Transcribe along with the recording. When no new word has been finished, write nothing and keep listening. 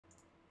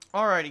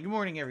Alrighty, good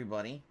morning,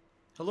 everybody.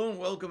 Hello and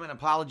welcome, and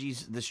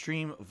apologies. The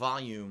stream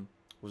volume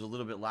was a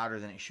little bit louder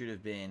than it should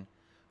have been.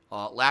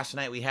 Last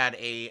night we had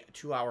a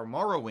 2-hour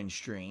Morrowind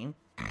stream.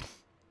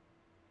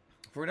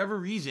 For whatever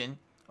reason,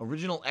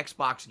 original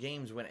Xbox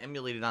games, when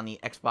emulated on the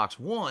Xbox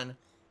One,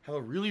 have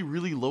a really,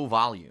 really low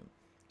volume.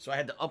 So I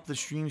had to up the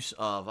stream's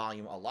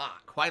volume a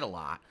lot, quite a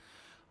lot.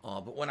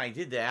 But when I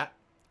did that,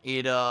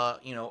 it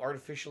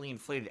artificially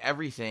inflated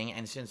everything.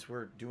 And since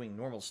we're doing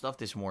normal stuff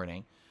this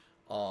morning,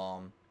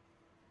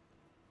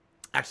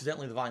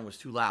 accidentally the volume was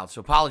too loud.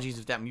 So apologies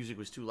if that music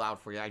was too loud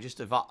for you. I just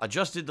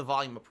adjusted the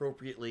volume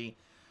appropriately,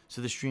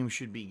 so the stream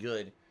should be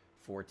good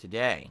for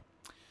today.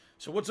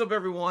 So what's up,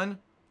 everyone?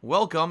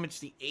 Welcome. It's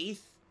the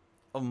 8th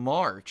of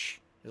March.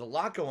 There's a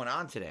lot going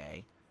on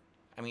today.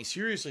 I mean,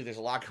 seriously, there's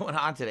a lot going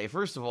on today.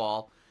 First of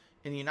all,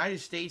 in the United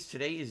States,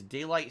 today is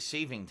daylight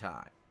saving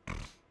time.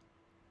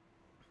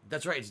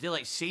 That's right, it's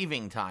daylight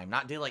saving time,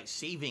 not daylight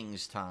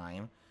savings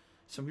time.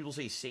 Some people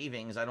say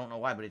savings, I don't know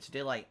why, but it's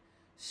daylight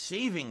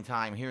saving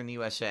time here in the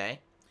USA.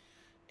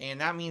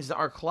 And that means that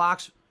our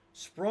clocks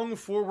sprung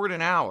forward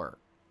an hour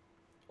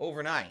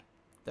overnight.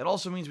 That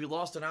also means we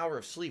lost an hour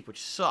of sleep,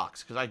 which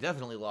sucks, because I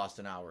definitely lost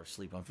an hour of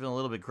sleep. I'm feeling a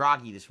little bit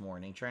groggy this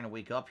morning, trying to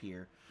wake up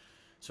here.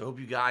 So I hope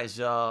you guys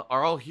are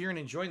all here and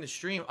enjoying the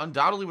stream.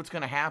 Undoubtedly what's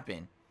going to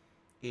happen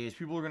is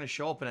people are going to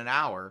show up in an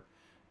hour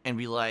and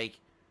be like,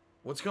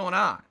 what's going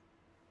on?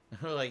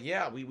 We're like,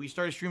 yeah, we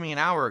started streaming an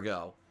hour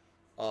ago.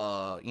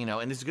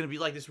 And this is going to be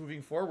like this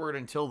moving forward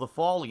until the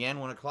fall again,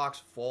 when the clocks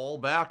fall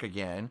back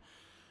again.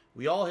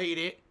 We all hate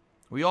it.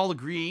 We all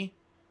agree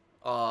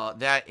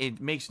that it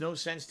makes no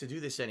sense to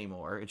do this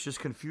anymore. It's just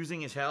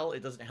confusing as hell.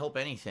 It doesn't help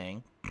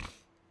anything.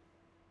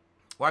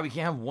 Why we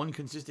can't have one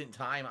consistent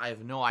time, I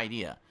have no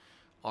idea.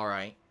 All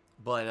right.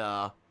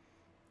 But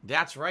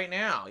that's right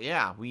now.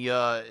 Yeah,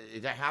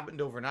 that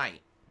happened overnight.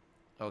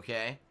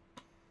 Okay.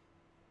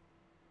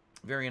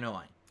 Very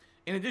annoying.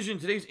 In addition,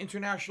 today's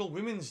International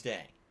Women's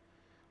Day,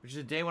 which is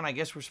a day when I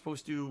guess we're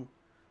supposed to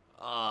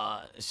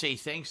say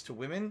thanks to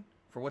women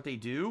for what they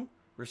do,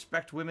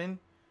 respect women,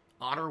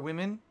 honor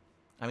women.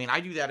 I mean,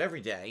 I do that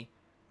every day,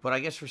 but I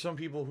guess for some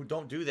people who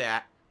don't do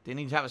that, they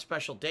need to have a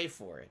special day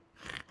for it.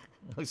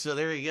 So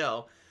there you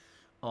go.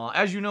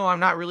 As you know, I'm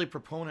not really a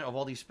proponent of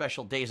all these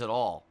special days at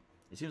all.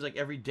 It seems like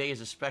every day is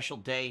a special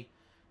day,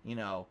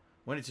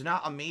 when it's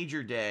not a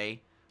major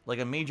day, like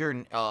a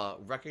major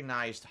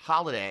recognized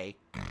holiday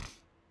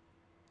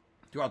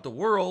throughout the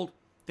world,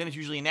 then it's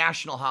usually a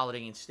national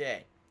holiday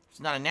instead. If it's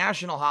not a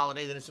national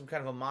holiday, then it's some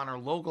kind of a minor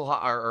local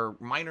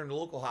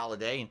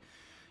holiday. And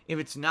if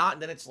it's not,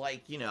 then it's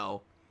like,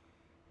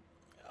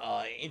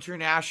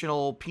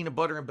 International Peanut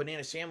Butter and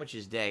Banana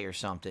Sandwiches Day or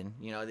something.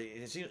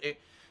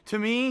 To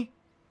me,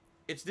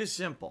 it's this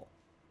simple,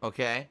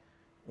 okay?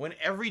 When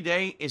every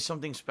day is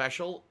something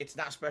special, it's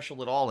not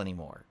special at all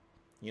anymore,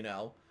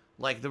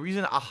 Like, the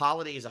reason a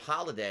holiday is a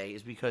holiday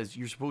is because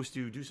you're supposed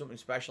to do something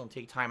special and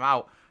take time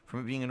out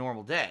from it being a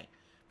normal day.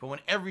 But when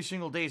every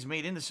single day is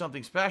made into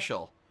something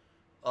special,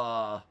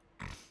 I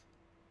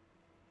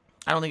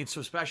don't think it's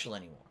so special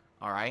anymore,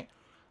 all right?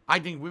 I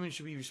think women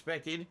should be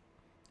respected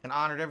and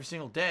honored every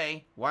single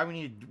day. Why we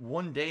need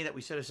one day that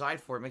we set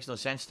aside for it makes no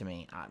sense to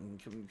me.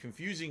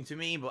 Confusing to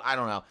me, but I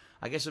don't know.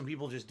 I guess some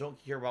people just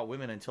don't care about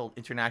women until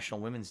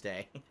International Women's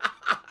Day.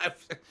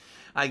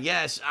 I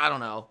guess. I don't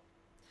know.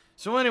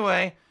 So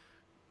anyway,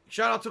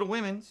 shout out to the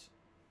women's,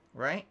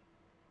 right?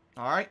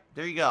 All right,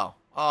 there you go.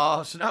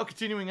 So now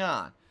continuing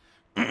on.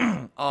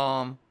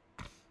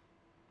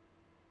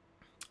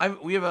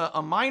 We have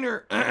a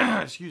minor,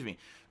 excuse me.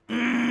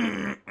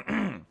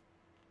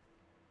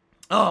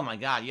 Oh my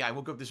God, yeah, I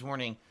woke up this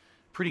morning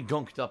pretty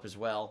gunked up as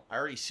well. I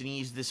already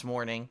sneezed this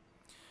morning.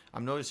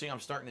 I'm noticing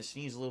I'm starting to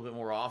sneeze a little bit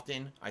more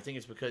often. I think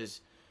it's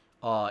because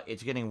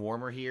it's getting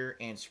warmer here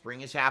and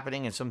spring is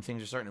happening and some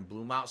things are starting to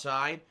bloom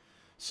outside.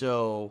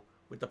 So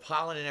with the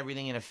pollen and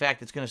everything in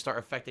effect, it's going to start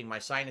affecting my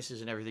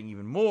sinuses and everything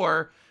even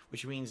more,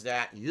 which means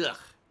that, ugh,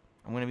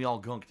 I'm going to be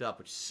all gunked up,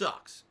 which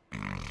sucks.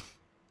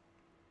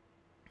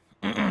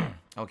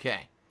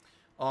 Okay.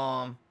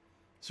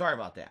 Sorry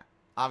about that.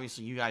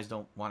 Obviously, you guys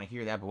don't want to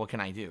hear that, but what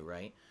can I do,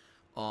 right?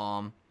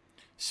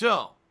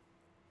 So,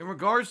 in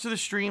regards to the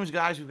streams,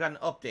 guys, we've got an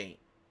update.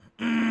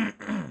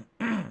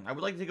 I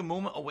would like to take a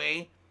moment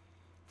away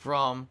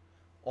from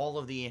all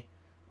of the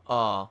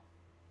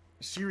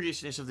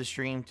seriousness of the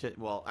stream to,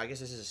 well, I guess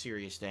this is a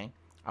serious thing.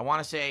 I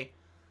want to say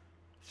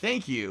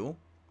thank you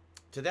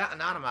to that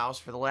Anonymous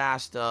for the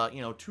last,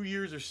 2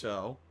 years or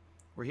so,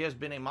 where he has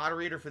been a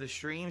moderator for the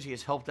streams. He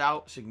has helped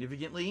out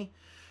significantly.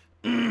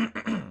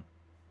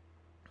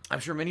 I'm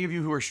sure many of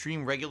you who are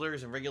stream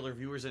regulars and regular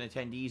viewers and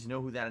attendees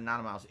know who that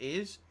Anonymous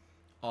is.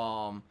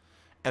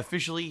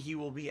 Officially, he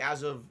will be,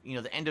 as of,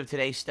 the end of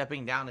today,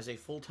 stepping down as a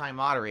full-time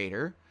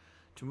moderator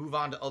to move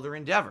on to other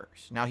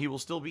endeavors. Now, he will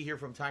still be here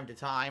from time to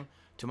time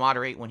to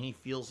moderate when he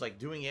feels like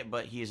doing it,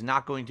 but he is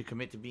not going to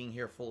commit to being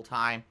here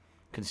full-time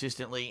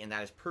consistently, and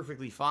that is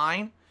perfectly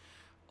fine.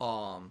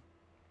 I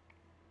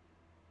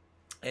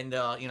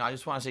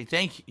just want to say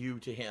thank you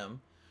to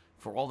him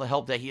for all the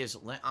help that he has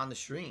lent on the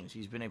streams.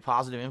 He's been a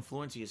positive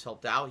influence. He has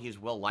helped out. He is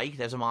well liked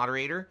as a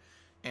moderator,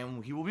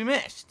 and he will be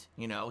missed,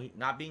 you know,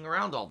 not being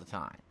around all the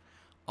time.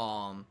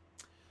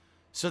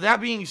 So that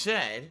being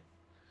said,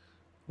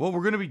 what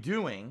we're going to be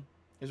doing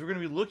is we're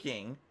going to be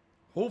looking,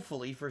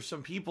 hopefully, for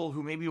some people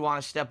who maybe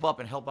want to step up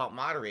and help out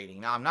moderating.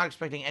 Now, I'm not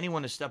expecting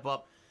anyone to step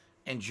up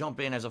and jump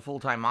in as a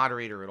full-time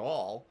moderator at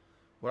all.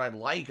 What I'd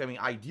like, I mean,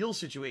 ideal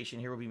situation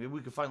here would be maybe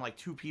we could find like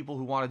 2 people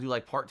who want to do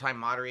like part-time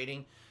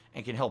moderating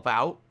and can help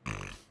out.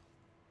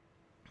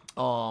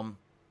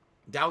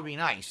 That would be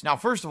nice. Now,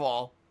 first of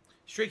all,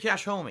 Straight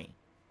Cash Homie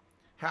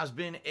has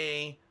been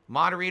a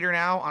moderator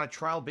now on a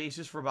trial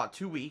basis for about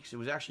 2 weeks. It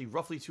was actually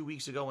roughly 2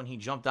 weeks ago when he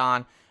jumped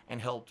on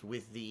and helped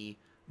with the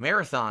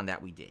marathon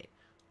that we did.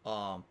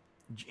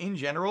 In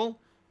general,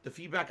 the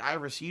feedback I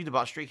received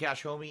about Straight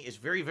Cash Homie is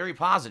very, very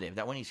positive.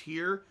 That when he's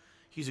here,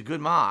 he's a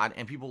good mod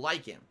and people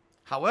like him.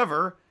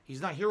 However,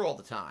 he's not here all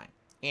the time.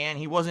 And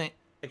he wasn't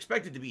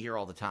expected to be here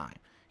all the time.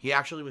 He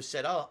actually was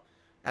set up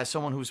as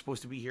someone who was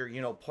supposed to be here,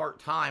 you know,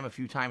 part-time a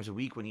few times a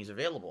week when he's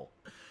available.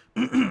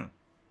 And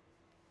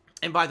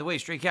by the way,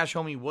 Straight Cash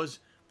Homie was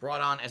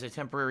brought on as a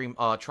temporary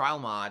trial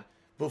mod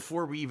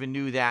before we even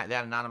knew that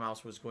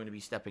Anonymous was going to be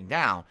stepping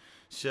down.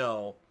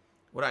 So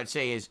what I'd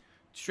say is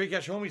Straight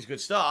Cash Homie's good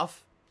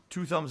stuff.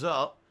 2 thumbs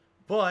up.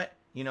 But,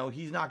 you know,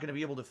 he's not going to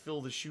be able to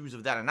fill the shoes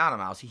of that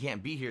Anonymous. He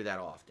can't be here that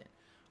often.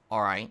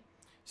 All right.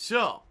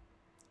 So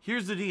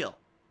here's the deal.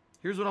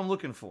 Here's what I'm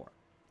looking for.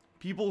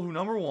 People who,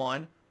 number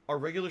one, are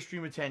regular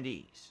stream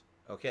attendees.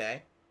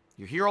 Okay?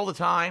 You're here all the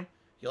time.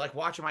 You like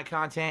watching my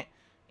content.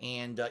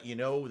 And you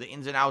know the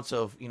ins and outs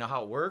of, you know,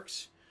 how it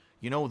works.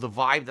 You know the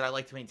vibe that I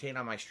like to maintain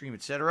on my stream,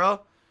 etc.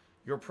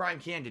 You're a prime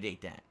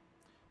candidate then.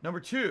 Number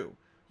 2,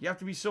 you have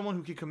to be someone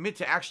who can commit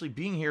to actually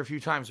being here a few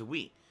times a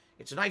week.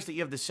 It's nice that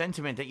you have the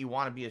sentiment that you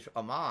want to be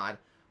a mod,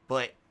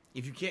 but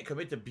if you can't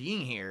commit to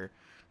being here,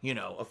 you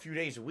know, a few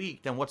days a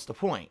week, then what's the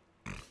point?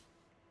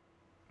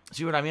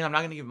 See what I mean? I'm not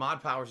going to give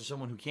mod powers to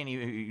someone who can't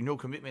even, no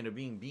commitment of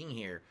being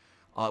here.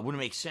 It wouldn't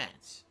make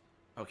sense.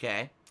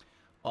 Okay?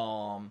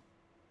 In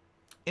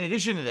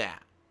addition to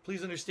that,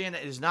 please understand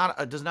that it is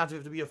not does not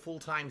have to be a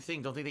full-time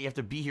thing. Don't think that you have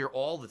to be here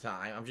all the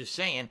time. I'm just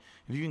saying,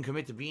 if you can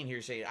commit to being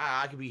here, say,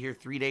 I could be here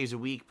 3 days a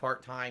week,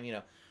 part-time, you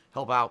know,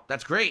 help out.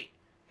 That's great.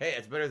 Hey,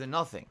 it's better than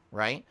nothing,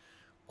 right?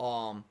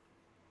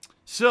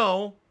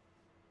 So,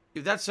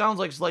 if that sounds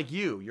like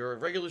you're a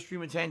regular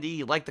stream attendee,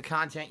 you like the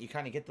content, you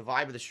kind of get the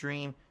vibe of the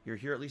stream, you're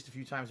here at least a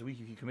few times a week,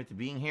 you can commit to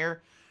being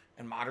here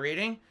and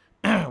moderating,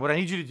 what I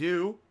need you to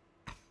do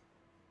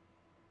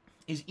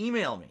is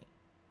email me.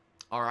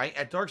 All right,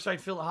 at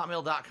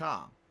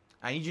darksidefil@hotmail.com.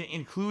 I need you to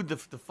include the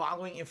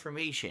following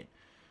information.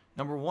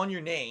 Number 1,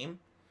 your name.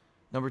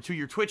 Number 2,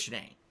 your Twitch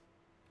name.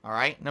 All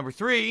right. Number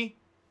 3,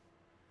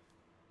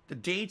 the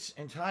dates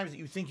and times that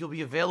you think you'll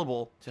be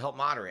available to help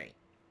moderate.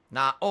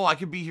 Not, oh, I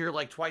could be here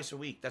like twice a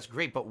week. That's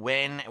great, but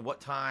when and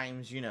what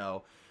times, you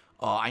know,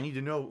 I need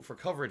to know for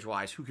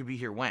coverage-wise who could be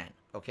here when,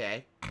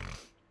 okay?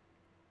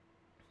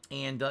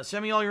 And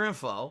send me all your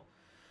info.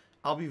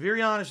 I'll be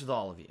very honest with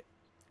all of you.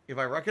 If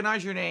I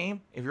recognize your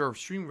name, if you're a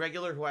stream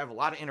regular who I have a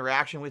lot of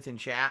interaction with in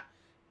chat,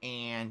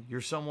 and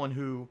you're someone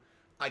who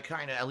I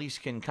kind of at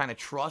least can kind of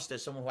trust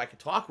as someone who I could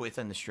talk with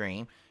in the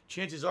stream,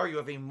 chances are you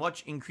have a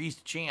much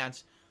increased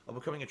chance of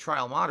becoming a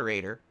trial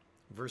moderator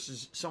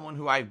versus someone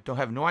who I don't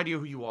have no idea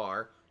who you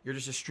are. You're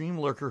just a stream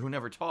lurker who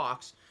never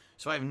talks,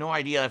 so I have no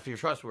idea if you're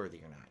trustworthy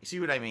or not. You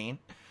see what I mean?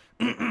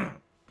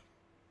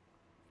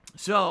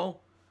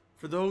 So,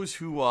 for those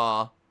who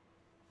are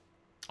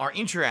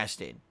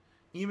interested,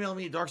 email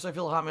me at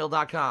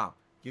darksidefil@hotmail.com.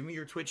 Give me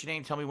your Twitch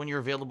name. Tell me when you're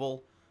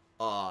available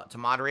to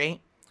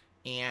moderate.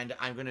 And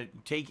I'm going to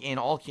take in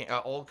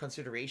all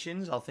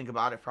considerations. I'll think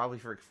about it probably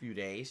for a few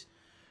days.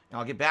 And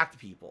I'll get back to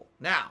people.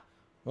 Now,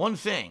 one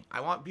thing.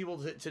 I want people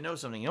to know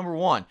something. Number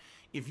 1,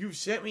 if you've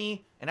sent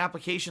me an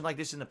application like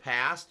this in the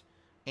past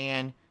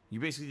and you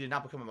basically did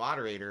not become a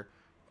moderator,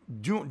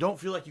 don't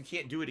feel like you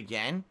can't do it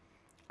again.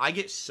 I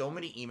get so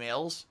many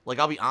emails. Like,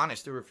 I'll be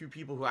honest. There were a few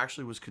people who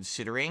actually was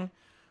considering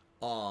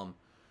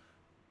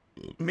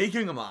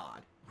making a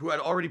mod who had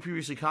already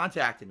previously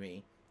contacted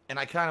me, and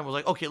I kind of was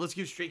like, okay, let's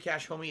give Straight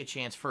Cash Homie a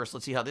chance first.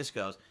 Let's see how this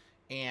goes.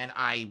 And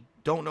I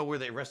don't know where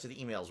the rest of the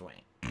emails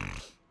went.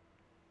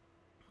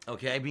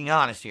 Okay, being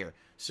honest here.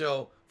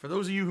 So, for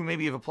those of you who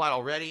maybe have applied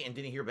already and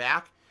didn't hear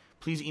back,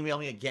 please email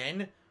me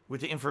again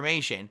with the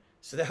information,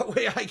 so that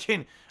way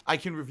I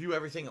can review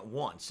everything at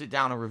once. Sit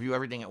down and review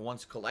everything at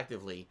once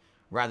collectively,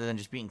 rather than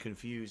just being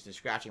confused and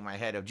scratching my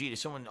head of, gee, did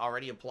someone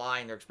already apply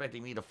and they're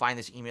expecting me to find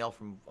this email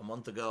from a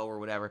month ago or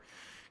whatever,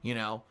 you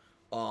know.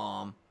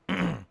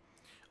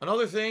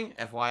 Another thing,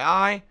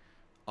 FYI,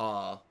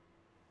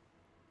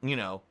 you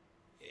know,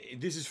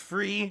 this is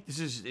free. This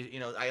is, you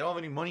know, I don't have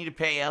any money to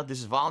pay out. This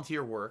is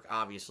volunteer work,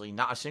 obviously.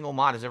 Not a single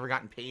mod has ever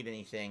gotten paid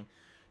anything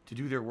to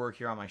do their work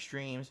here on my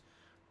streams.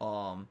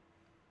 You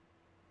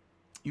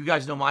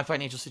guys know my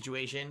financial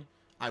situation.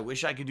 I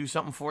wish I could do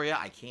something for you.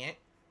 I can't.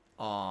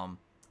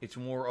 It's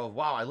more of,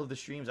 wow, I love the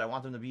streams. I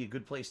want them to be a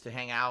good place to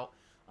hang out.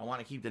 I want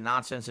to keep the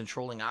nonsense and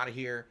trolling out of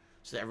here.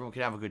 so that everyone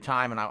can have a good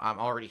time. And I'm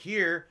already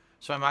here,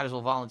 so I might as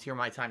well volunteer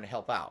my time to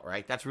help out,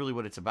 right? That's really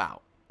what it's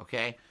about,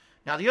 okay?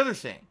 Now, the other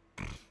thing,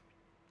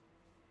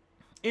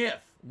 if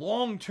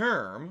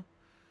long-term,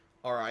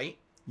 all right,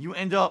 you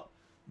end up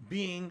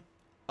being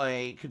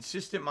a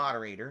consistent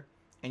moderator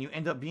and you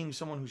end up being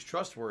someone who's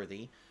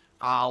trustworthy,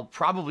 I'll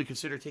probably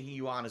consider taking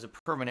you on as a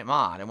permanent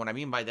mod. And what I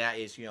mean by that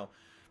is, you know,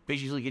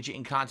 basically get you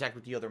in contact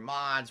with the other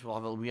mods.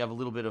 We have a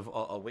little bit of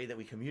a way that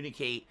we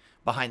communicate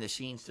behind the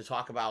scenes to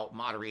talk about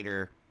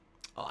moderator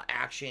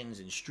actions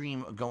and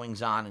stream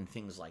goings on and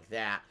things like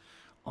that.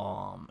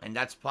 And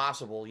that's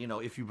possible, you know,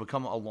 if you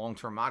become a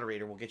long-term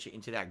moderator, we'll get you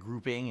into that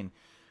grouping, and,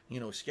 you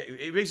know,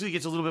 it basically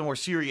gets a little bit more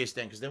serious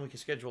then, because then we can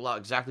schedule out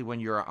exactly when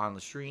you're on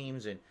the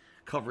streams and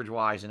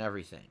coverage-wise and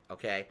everything,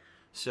 okay?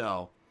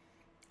 So,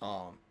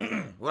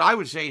 what I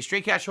would say is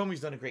Straight Cash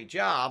Homie's done a great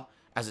job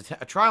as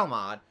a trial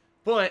mod,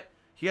 but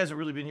he hasn't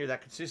really been here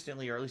that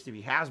consistently, or at least if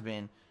he has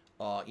been,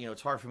 you know,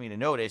 it's hard for me to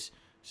notice.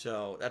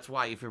 So that's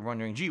why, if you're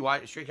wondering, gee,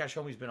 why Straight Cash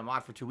Homie's been a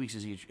mod for 2 weeks,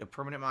 is he a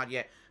permanent mod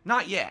yet?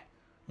 Not yet.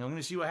 You know, I'm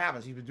going to see what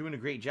happens. He's been doing a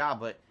great job,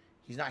 but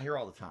he's not here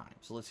all the time.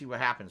 So let's see what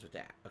happens with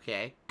that,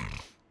 okay?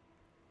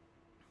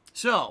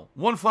 So,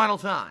 one final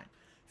time.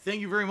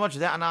 Thank you very much,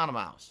 That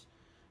Anonymous.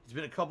 It's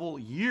been a couple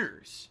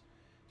years.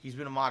 He's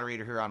been a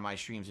moderator here on my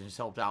streams and has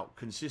helped out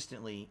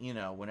consistently, you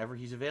know, whenever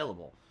he's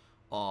available.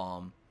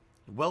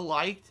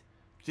 Well-liked.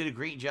 Did a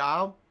great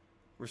job.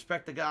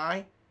 Respect the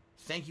guy.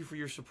 Thank you for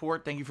your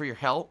support. Thank you for your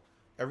help.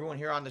 Everyone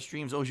here on the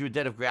streams owes you a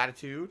debt of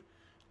gratitude.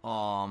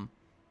 You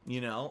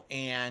know,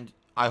 and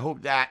I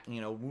hope that,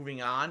 you know,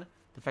 moving on,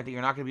 the fact that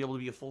you're not going to be able to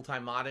be a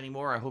full-time mod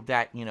anymore, I hope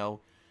that, you know,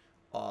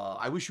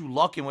 I wish you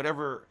luck in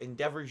whatever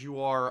endeavors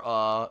you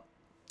are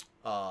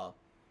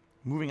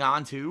moving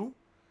on to.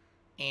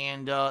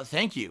 And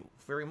thank you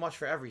very much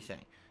for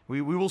everything.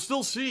 We will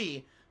still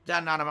see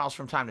That Anonymous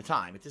from time to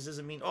time. This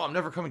doesn't mean, oh, I'm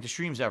never coming to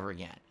streams ever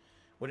again.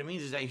 What it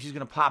means is that he's going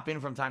to pop in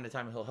from time to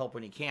time and he'll help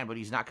when he can, but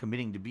he's not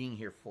committing to being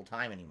here full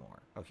time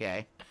anymore.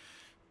 Okay?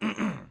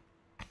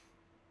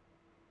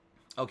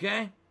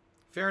 Okay?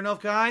 Fair enough,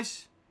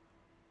 guys?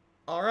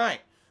 All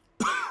right.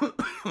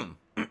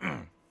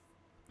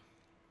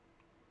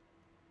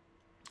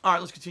 All right,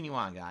 let's continue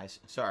on, guys.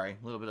 Sorry,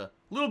 a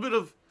little bit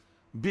of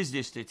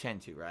business to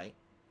attend to, right?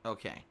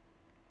 Okay.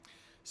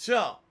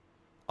 So,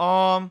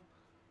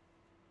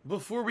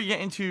 before we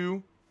get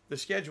into the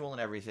schedule and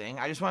everything,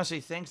 I just want to say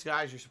thanks,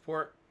 guys. Your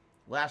support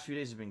last few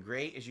days has been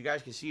great. As you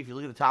guys can see, if you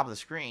look at the top of the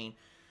screen,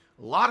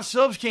 a lot of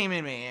subs came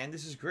in, man.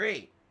 This is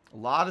great. A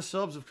lot of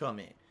subs have come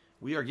in.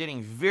 We are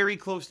getting very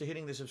close to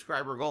hitting the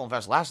subscriber goal. In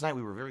fact, last night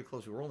we were very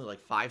close. We were only like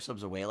 5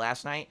 subs away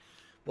last night,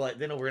 but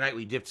then overnight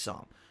we dipped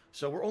some.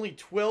 So we're only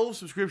 12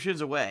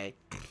 subscriptions away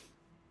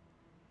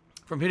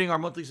from hitting our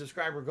monthly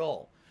subscriber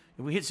goal.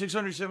 If we hit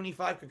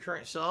 675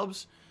 concurrent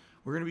subs,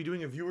 we're going to be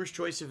doing a Viewer's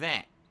Choice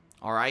event.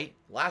 All right?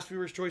 Last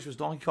Viewer's Choice was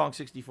Donkey Kong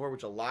 64,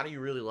 which a lot of you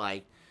really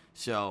liked.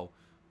 So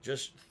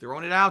just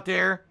throwing it out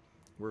there.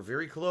 We're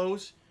very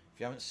close. If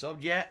you haven't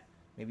subbed yet,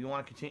 maybe you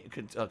want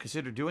to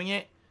consider doing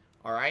it.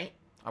 All right?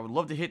 I would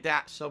love to hit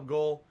that sub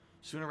goal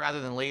sooner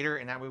rather than later,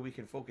 and that way we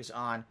can focus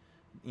on,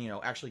 you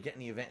know, actually getting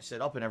the event set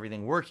up and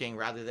everything working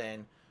rather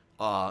than,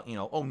 you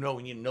know, oh no,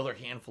 we need another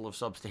handful of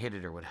subs to hit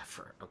it or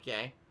whatever,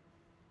 okay?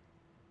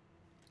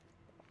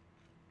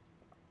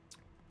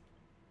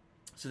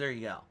 So there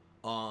you go.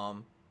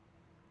 All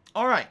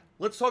right,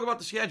 let's talk about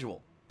the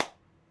schedule.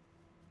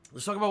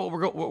 Let's talk about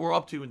what we're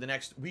up to in the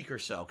next week or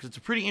so, because it's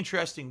a pretty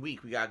interesting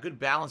week. We got a good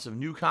balance of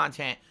new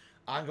content,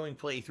 ongoing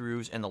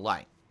playthroughs, and the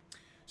like.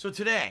 So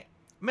today,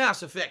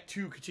 Mass Effect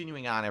 2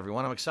 continuing on,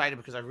 everyone. I'm excited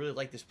because I really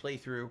like this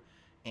playthrough,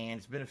 and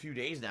it's been a few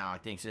days now, I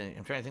think. So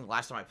I'm trying to think,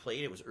 last time I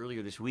played it was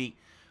earlier this week.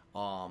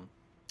 I've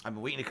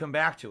been waiting to come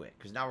back to it,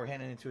 because now we're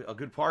heading into a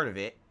good part of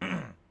it.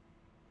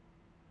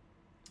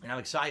 And I'm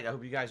excited. I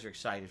hope you guys are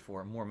excited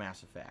for more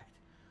Mass Effect.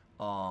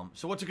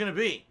 So what's it going to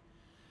be?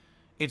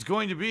 It's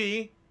going to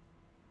be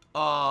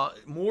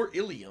more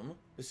Ilium.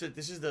 This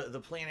is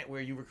the planet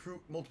where you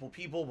recruit multiple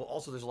people, but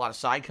also there's a lot of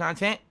side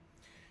content.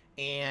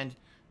 And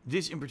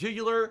this in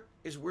particular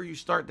is where you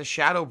start the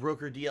Shadow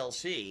Broker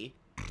DLC.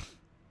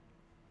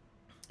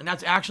 And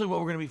that's actually what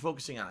we're going to be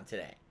focusing on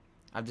today.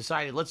 I've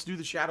decided let's do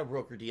the Shadow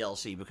Broker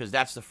DLC because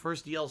that's the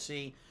first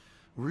DLC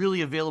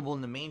really available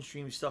in the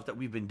mainstream stuff that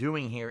we've been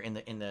doing here in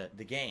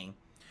the game.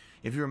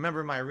 If you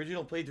remember my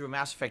original playthrough of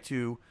Mass Effect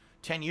 2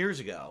 10 years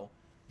ago,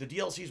 the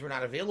DLCs were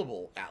not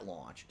available at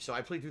launch. So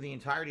I played through the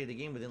entirety of the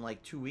game within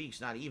like 2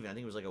 weeks, not even. I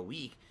think it was like a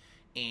week.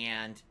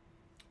 And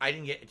I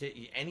didn't get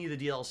to any of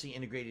the DLC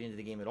integrated into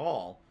the game at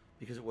all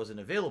because it wasn't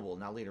available.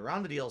 Now, later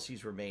on, the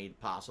DLCs were made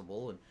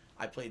possible, and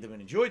I played them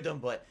and enjoyed them,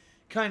 but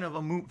kind of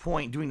a moot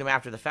point doing them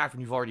after the fact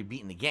when you've already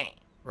beaten the game,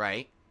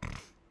 right?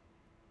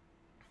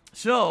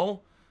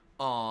 So,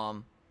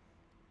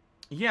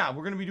 yeah,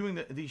 we're going to be doing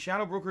the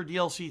Shadow Broker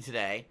DLC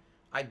today.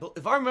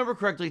 If I remember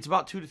correctly, it's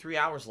about 2 to 3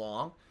 hours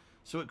long,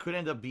 so it could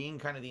end up being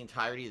kind of the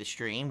entirety of the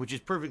stream, which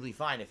is perfectly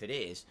fine if it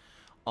is.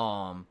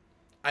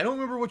 I don't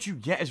remember what you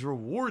get as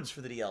rewards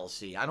for the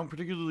DLC. I don't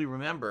particularly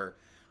remember.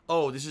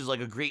 oh, this is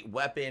like a great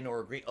weapon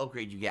or a great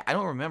upgrade you get. I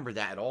don't remember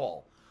that at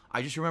all.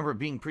 I just remember it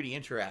being pretty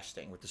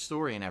interesting with the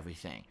story and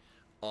everything.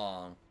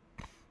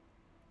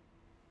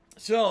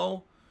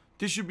 So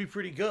this should be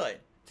pretty good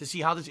to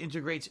see how this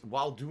integrates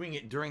while doing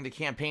it during the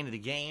campaign of the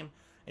game,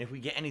 and if we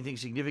get anything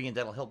significant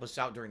that'll help us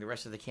out during the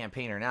rest of the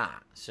campaign or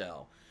not.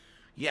 So,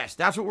 yes,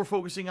 that's what we're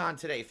focusing on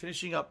today.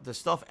 Finishing up the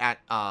stuff at,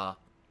 on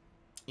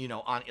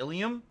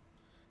Ilium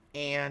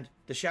and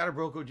the Shadow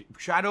Broker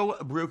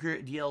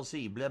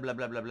DLC. Blah, blah,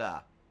 blah, blah,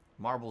 blah.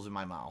 Marbles in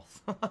my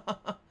mouth.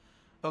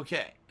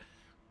 Okay.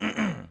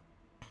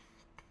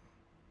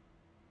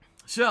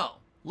 So,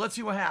 let's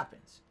see what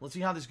happens. Let's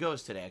see how this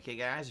goes today. Okay,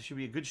 guys? It should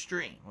be a good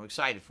stream. I'm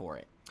excited for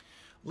it.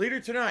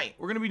 Later tonight,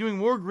 we're going to be doing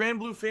more Grand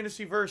Blue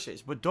Fantasy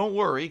Versus. But don't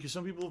worry, because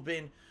some people have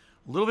been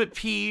a little bit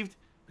peeved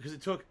because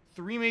it took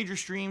 3 major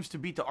streams to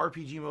beat the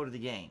RPG mode of the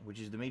game, which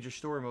is the major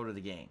story mode of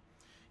the game.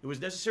 It was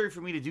necessary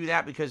for me to do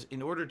that because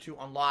in order to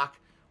unlock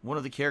one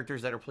of the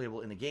characters that are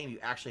playable in the game, you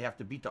actually have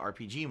to beat the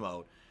RPG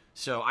mode.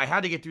 So I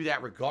had to get through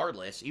that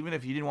regardless, even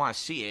if you didn't want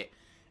to see it.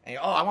 And,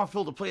 oh, I want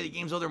Phil to play the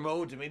game's other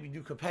modes and maybe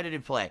do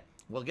competitive play.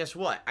 Well, guess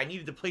what? I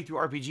needed to play through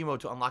RPG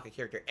mode to unlock a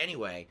character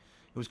anyway.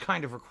 It was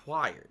kind of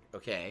required,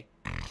 okay?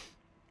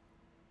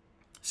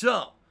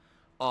 So,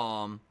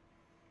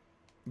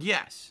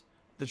 yes.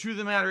 The truth of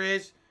the matter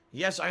is,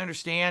 yes, I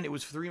understand it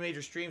was 3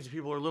 major streams and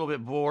people are a little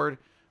bit bored,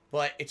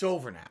 but it's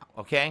over now,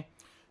 okay?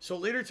 So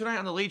later tonight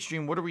on the late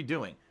stream, what are we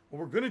doing? What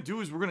we're going to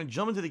do is we're going to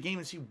jump into the game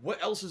and see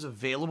what else is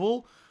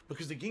available,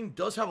 because the game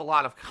does have a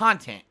lot of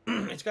content.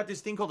 It's got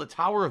this thing called the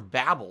Tower of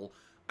Babel.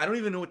 I don't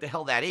even know what the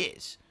hell that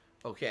is,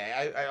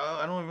 okay?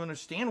 I don't even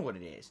understand what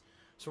it is.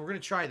 So we're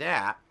going to try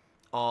that.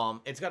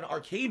 It's got an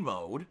arcade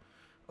mode,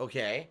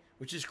 okay,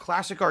 which is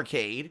classic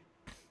arcade.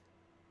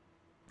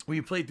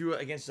 We played through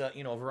it against a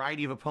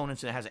variety of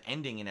opponents, and it has an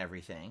ending and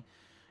everything.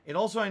 It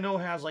also, I know,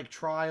 has like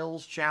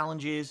trials,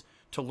 challenges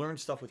to learn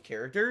stuff with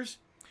characters.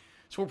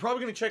 So we're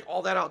probably going to check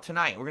all that out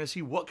tonight. We're going to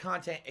see what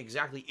content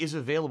exactly is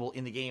available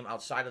in the game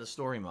outside of the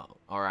story mode.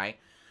 All right.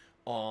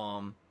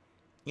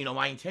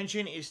 My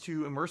intention is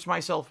to immerse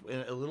myself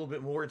a little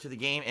bit more into the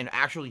game and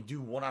actually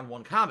do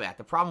one-on-one combat.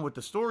 The problem with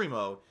the story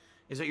mode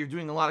is that you're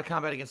doing a lot of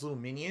combat against little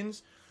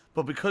minions,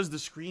 but because the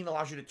screen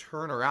allows you to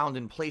turn around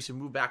in place and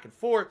move back and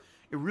forth,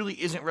 it really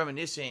isn't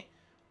reminiscent,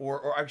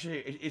 or actually,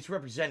 it's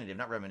representative,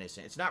 not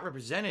reminiscent. It's not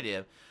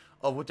representative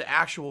of what the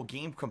actual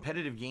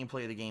competitive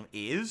gameplay of the game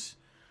is,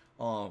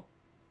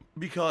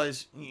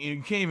 because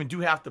you can't even do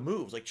half the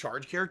moves. Like,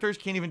 charge characters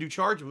can't even do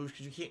charge moves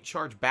because you can't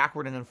charge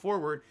backward and then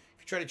forward.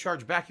 If you try to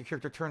charge back, your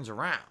character turns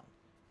around,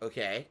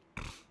 okay?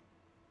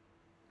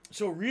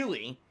 So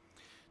really,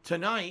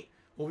 tonight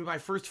will be my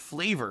first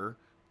flavor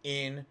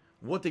in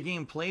what the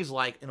game plays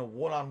like in a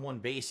one-on-one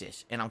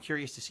basis, and I'm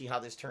curious to see how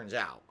this turns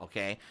out,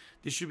 okay?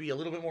 This should be a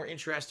little bit more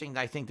interesting,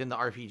 I think, than the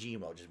RPG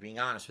mode, just being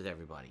honest with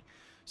everybody.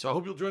 So I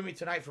hope you'll join me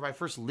tonight for my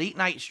first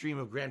late-night stream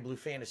of Grand Blue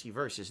Fantasy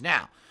Versus.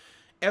 Now,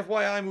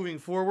 FYI, moving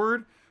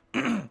forward,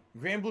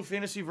 Grand Blue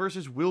Fantasy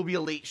Versus will be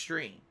a late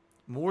stream.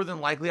 More than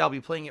likely, I'll be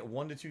playing it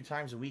 1 to 2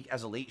 times a week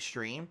as a late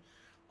stream.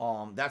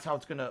 That's how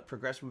it's going to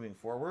progress moving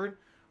forward.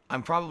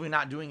 I'm probably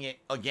not doing it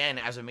again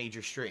as a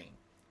major stream.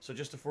 So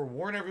just to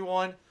forewarn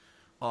everyone,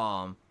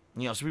 some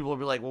people will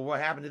be like, well, what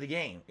happened to the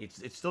game?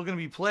 It's still going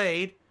to be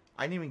played.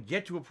 I didn't even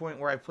get to a point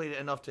where I played it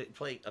enough to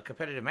play a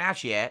competitive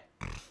match yet.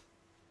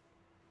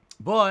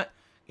 But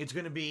it's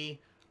going to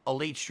be a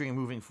late stream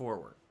moving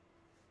forward.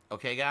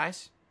 Okay,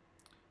 guys?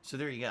 So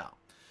there you go.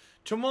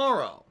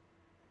 Tomorrow,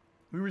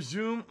 we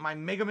resume my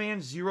Mega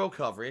Man Zero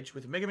coverage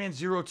with Mega Man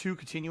Zero 2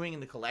 continuing in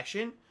the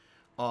collection.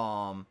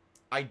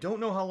 I don't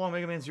know how long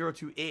Mega Man Zero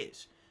 2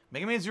 is.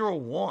 Mega Man Zero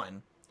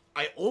 1,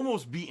 I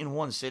almost beat in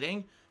one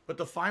sitting, but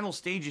the final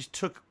stages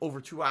took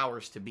over 2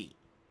 hours to beat.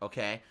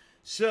 Okay?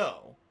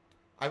 So,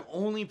 I've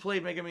only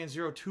played Mega Man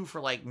Zero 2 for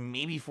like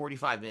maybe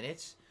 45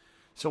 minutes.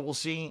 So we'll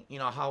see,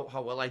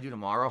 how well I do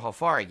tomorrow, how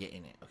far I get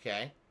in it,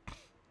 okay?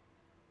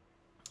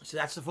 So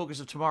that's the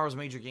focus of tomorrow's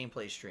major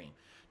gameplay stream.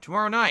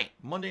 Tomorrow night,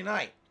 Monday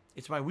night,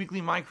 it's my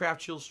weekly Minecraft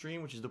chill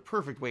stream, which is the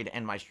perfect way to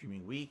end my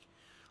streaming week.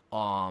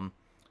 We're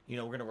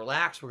going to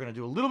relax. We're going to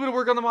do a little bit of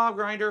work on the mob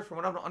grinder. From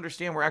what I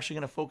understand, we're actually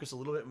going to focus a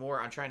little bit more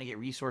on trying to get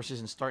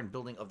resources and start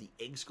building of the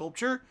egg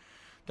sculpture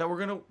that we're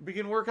going to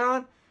begin work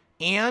on.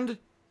 And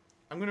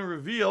I'm going to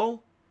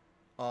reveal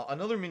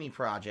another mini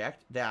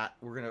project that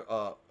we're going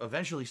to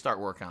eventually start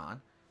work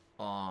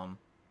on.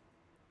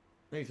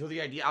 Maybe throw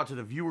the idea out to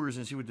the viewers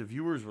and see what the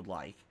viewers would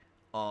like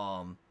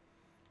in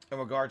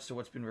regards to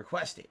what's been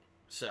requested.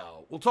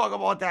 So, we'll talk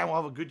about that. We'll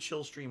have a good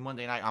chill stream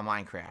Monday night on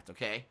Minecraft,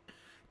 okay?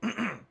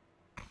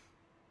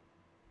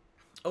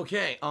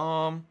 Okay,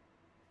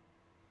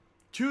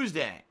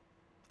 Tuesday,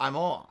 I'm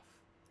off.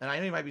 And I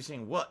know you might be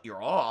saying, what,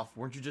 you're off?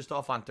 Weren't you just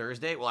off on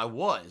Thursday? Well, I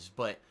was,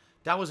 but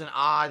that was an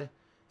odd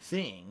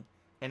thing.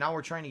 And now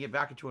we're trying to get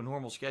back into a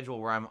normal schedule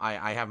where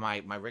I have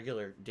my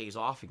regular days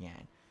off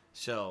again.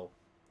 So,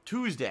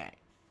 Tuesday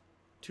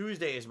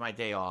is my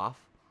day off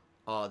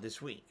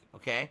this week,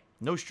 okay?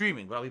 No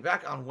streaming, but I'll be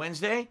back on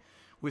Wednesday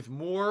with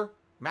more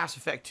Mass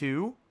Effect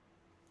 2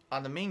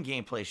 on the main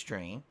gameplay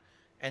stream.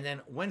 And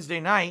then Wednesday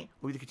night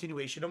will be the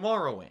continuation of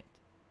Morrowind.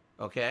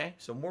 Okay?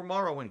 So more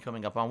Morrowind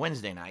coming up on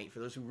Wednesday night. For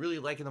those who really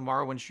like the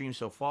Morrowind stream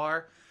so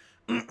far,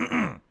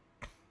 I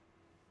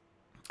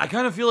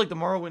kind of feel like the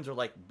Morrowinds are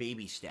like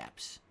baby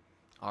steps.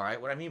 All right?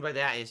 What I mean by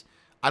that is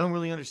I don't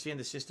really understand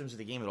the systems of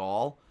the game at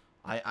all.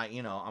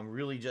 I'm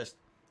really just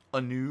a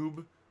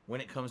noob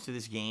when it comes to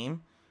this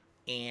game.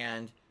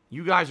 And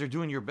you guys are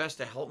doing your best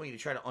to help me to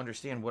try to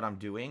understand what I'm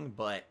doing,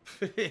 but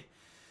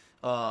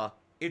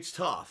it's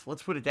tough.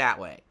 Let's put it that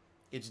way.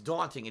 It's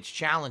daunting. It's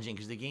challenging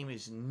because the game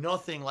is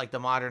nothing like the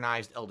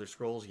modernized Elder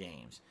Scrolls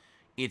games.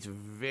 It's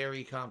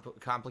very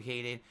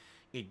complicated.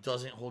 It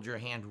doesn't hold your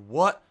hand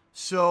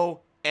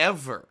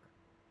whatsoever.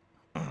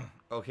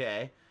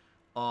 Okay?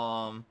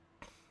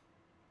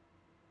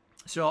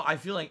 So I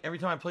feel like every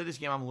time I play this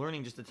game, I'm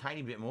learning just a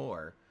tiny bit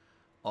more.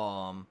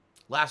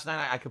 Last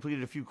night I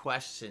completed a few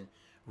quests and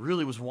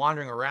really was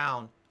wandering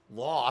around,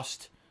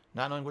 lost,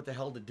 not knowing what the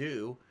hell to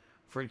do.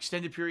 For an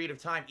extended period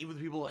of time, even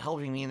with people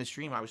helping me in the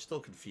stream, I was still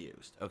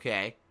confused,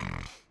 okay?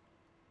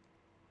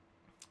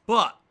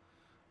 But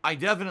I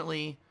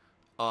definitely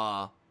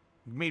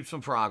made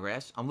some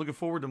progress. I'm looking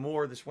forward to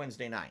more this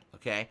Wednesday night,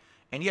 okay?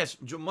 And yes,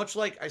 much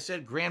like I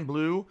said, Grand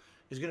Blue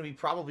is going to be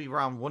probably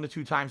around 1 to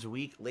 2 times a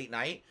week, late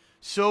night.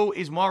 So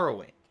is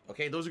Morrowind,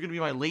 okay? Those are going to be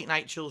my late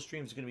night chill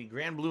streams. It's going to be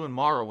Grand Blue and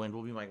Morrowind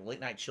will be my late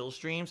night chill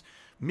streams,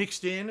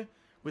 mixed in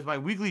with my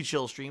weekly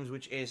chill streams,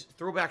 which is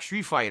Throwback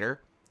Street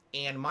Fighter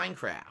and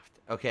Minecraft.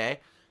 Okay,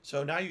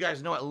 so now you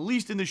guys know, at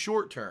least in the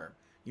short term,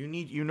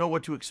 you know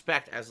what to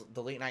expect as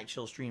the late night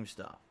chill stream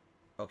stuff.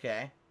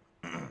 Okay,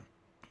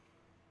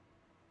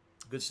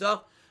 good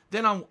stuff.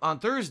 Then on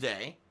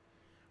Thursday,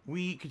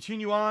 we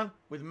continue on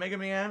with Mega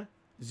Man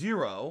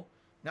Zero.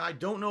 Now I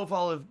don't know if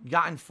I'll have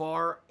gotten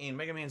far in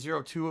Mega Man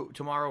Zero 2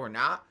 tomorrow or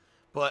not,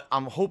 but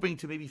I'm hoping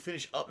to maybe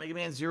finish up Mega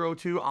Man Zero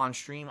 2 on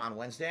stream on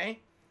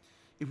Wednesday.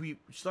 If we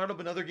start up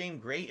another game,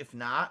 great. If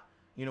not,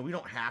 we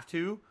don't have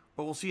to.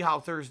 But we'll see how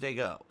Thursday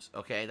goes,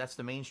 okay? That's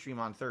the main stream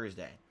on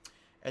Thursday.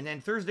 And then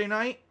Thursday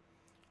night,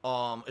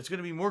 it's going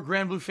to be more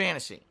Grand Blue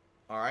Fantasy,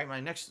 all right? My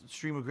next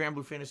stream of Grand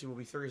Blue Fantasy will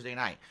be Thursday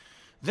night.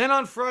 Then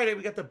on Friday,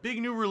 we got the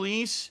big new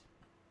release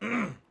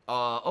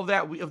of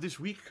this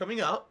week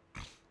coming up.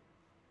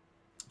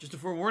 Just to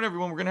forewarn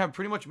everyone, we're going to have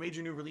pretty much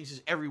major new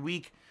releases every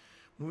week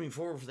moving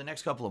forward for the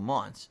next couple of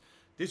months.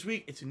 This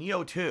week, it's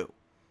ME2.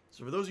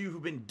 So for those of you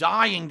who've been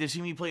dying to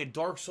see me play a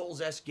Dark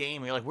Souls-esque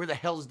game, and you're like, where the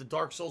hell is the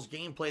Dark Souls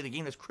gameplay? The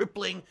game that's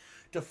crippling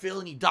to Phil,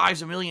 and he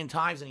dies a million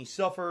times, and he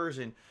suffers,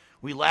 and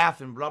we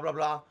laugh, and blah, blah,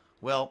 blah.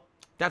 Well,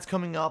 that's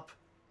coming up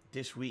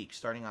this week,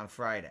 starting on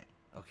Friday,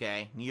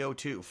 okay?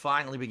 ME2,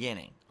 finally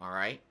beginning, all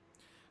right?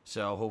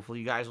 So hopefully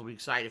you guys will be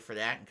excited for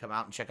that and come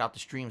out and check out the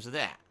streams of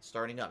that,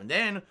 starting up. And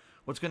then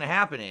what's going to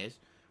happen is,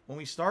 when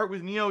we start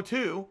with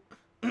ME2,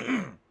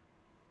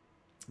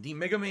 the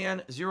Mega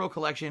Man Zero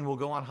collection will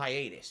go on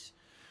hiatus.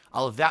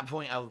 At that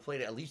point, I'll have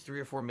played it at least 3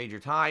 or 4 major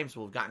times.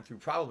 We'll have gotten through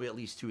probably at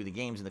least 2 of the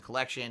games in the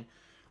collection.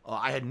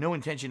 I had no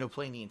intention of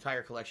playing the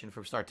entire collection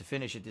from start to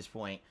finish at this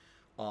point.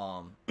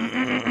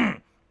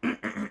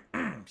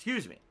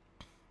 Excuse me.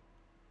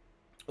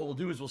 What we'll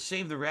do is we'll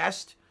save the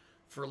rest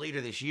for later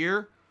this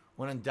year,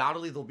 when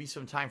undoubtedly there'll be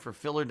some time for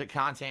filler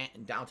content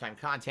and downtime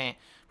content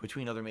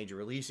between other major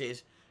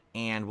releases,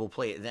 and we'll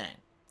play it then.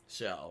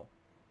 So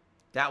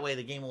that way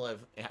the game will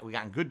we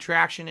gotten good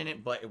traction in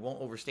it, but it won't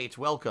overstay its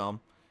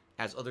welcome,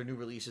 as other new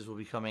releases will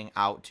be coming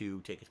out to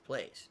take its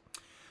place.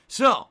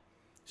 So,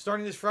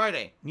 starting this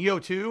Friday,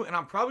 ME2, and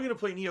I'm probably going to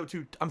play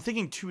ME2, I'm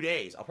thinking 2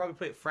 days. I'll probably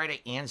play it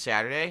Friday and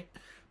Saturday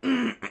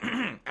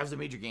as the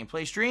major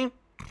gameplay stream.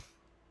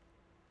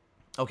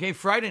 Okay,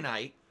 Friday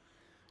night,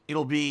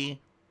 it'll be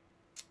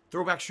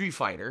Throwback Street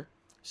Fighter.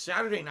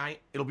 Saturday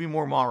night, it'll be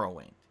more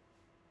Morrowind.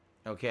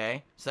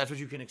 Okay, so that's what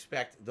you can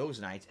expect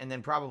those nights. And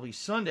then probably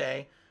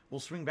Sunday,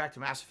 we'll swing back to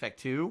Mass Effect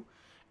 2.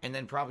 And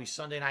then probably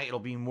Sunday night, it'll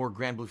be more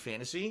Grand Blue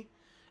Fantasy.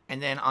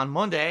 And then on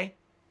Monday,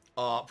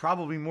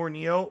 probably more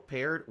Neo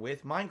paired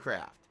with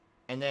Minecraft.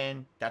 And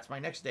then that's my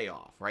next day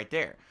off right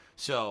there.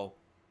 So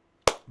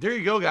there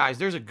you go, guys.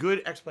 There's a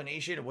good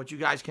explanation of what you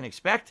guys can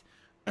expect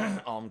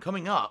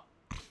coming up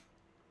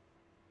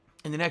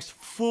in the next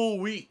full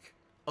week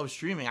of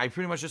streaming. I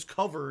pretty much just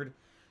covered,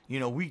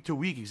 week to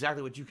week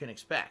exactly what you can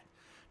expect.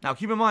 Now,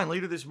 keep in mind,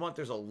 later this month,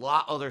 there's a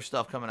lot other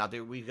stuff coming out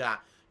there. We've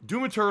got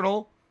Doom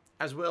Eternal,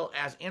 as well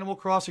as Animal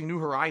Crossing New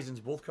Horizons,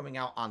 both coming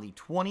out on the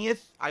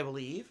 20th, I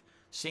believe,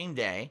 same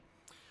day.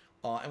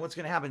 And what's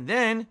going to happen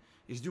then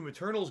is Doom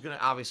Eternal is going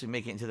to obviously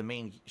make it into the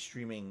main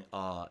streaming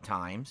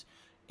times.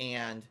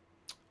 And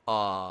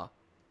Animal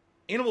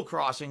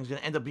Crossing is going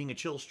to end up being a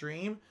chill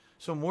stream.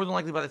 So more than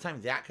likely by the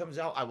time that comes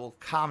out, I will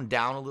calm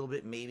down a little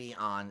bit, maybe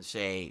on,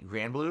 say,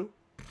 Grand Blue.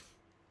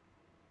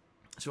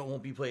 So it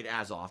won't be played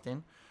as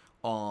often.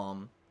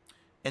 And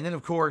then,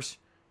 of course,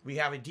 we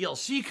have a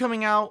DLC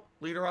coming out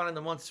later on in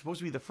the month. It's supposed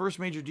to be the first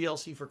major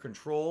DLC for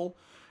Control,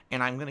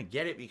 and I'm going to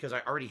get it because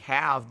I already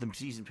have the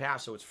season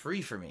pass, so it's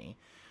free for me.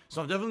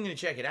 So I'm definitely going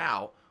to check it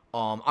out.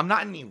 I'm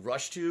not in any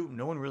rush to.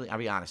 I'll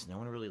be honest, no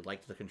one really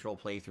liked the Control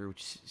playthrough,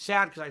 which is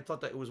sad because I thought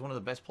that it was one of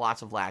the best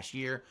plots of last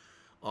year.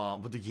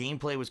 But the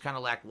gameplay was kind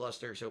of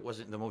lackluster, so it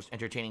wasn't the most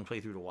entertaining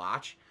playthrough to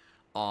watch.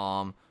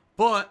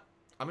 But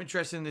I'm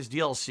interested in this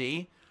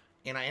DLC,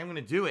 and I am going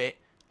to do it.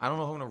 I don't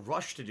know if I'm going to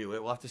rush to do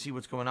it. We'll have to see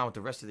what's going on with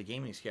the rest of the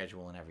gaming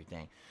schedule and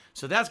everything.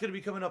 So that's going to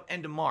be coming up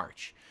end of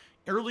March.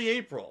 Early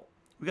April,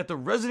 we got the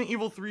Resident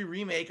Evil 3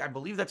 remake. I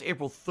believe that's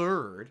April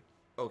 3rd,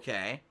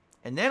 okay?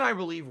 And then I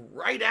believe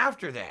right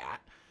after that,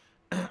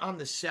 on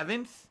the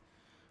 7th,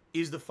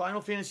 is the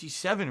Final Fantasy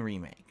VII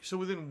remake. So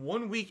within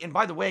 1 week, and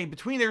by the way,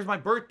 between there's my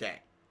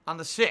birthday on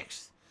the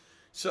 6th.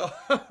 So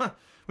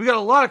we got a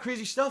lot of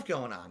crazy stuff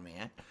going on,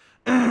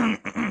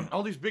 man.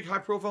 All these big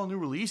high-profile new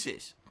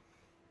releases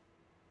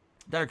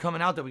that are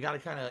coming out that we got to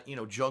kind of, you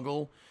know,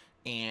 juggle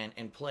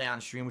and play on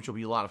stream, which will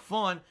be a lot of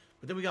fun.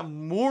 But then we got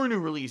more new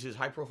releases,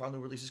 high-profile new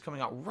releases coming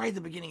out right at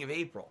the beginning of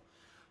April.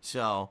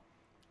 So,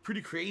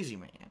 pretty crazy,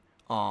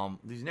 man.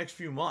 These next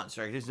few months,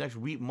 right? This next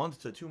week,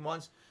 month to 2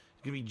 months,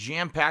 it's going to be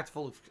jam-packed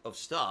full of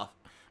stuff.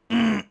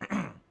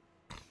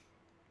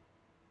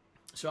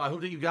 So I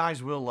hope that you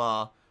guys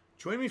will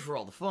join me for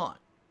all the fun.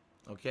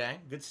 Okay?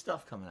 Good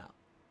stuff coming out.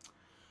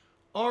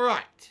 All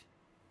right.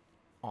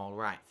 All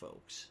right,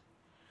 folks.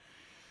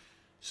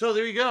 So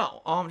there you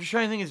go. Just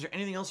trying to think, is there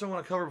anything else I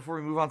want to cover before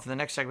we move on to the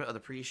next segment of the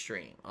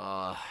pre-stream?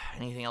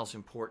 Anything else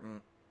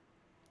important?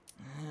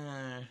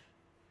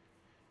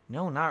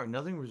 No,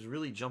 nothing was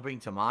really jumping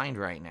to mind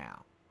right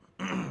now.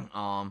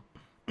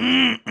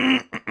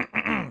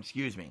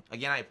 Excuse me.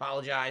 Again, I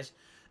apologize.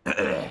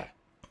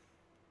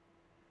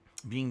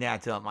 Being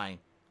that my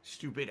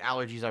stupid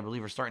allergies, I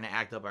believe, are starting to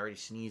act up. I already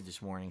sneezed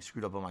this morning,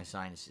 screwed up on my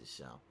sinuses.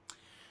 So,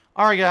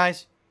 all right,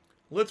 guys,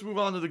 let's move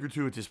on to the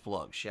gratuitous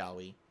plug, shall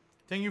we?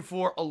 Thank you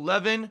for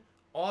 11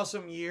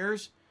 awesome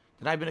years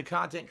that I've been a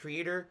content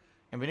creator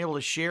and been able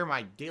to share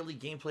my daily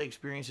gameplay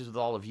experiences with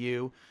all of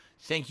you.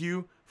 Thank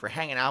you for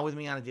hanging out with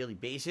me on a daily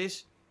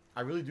basis.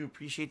 I really do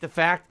appreciate the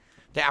fact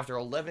that after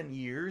 11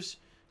 years,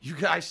 you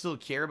guys still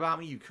care about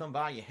me. You come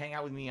by, you hang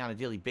out with me on a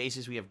daily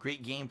basis. We have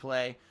great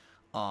gameplay,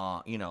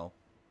 you know,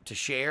 to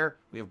share.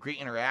 We have great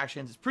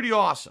interactions. It's pretty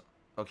awesome,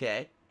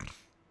 okay?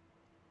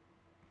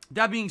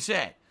 That being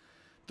said,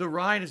 the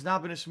ride has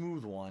not been a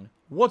smooth one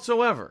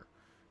whatsoever.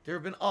 There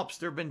have been ups,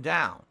 there have been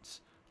downs.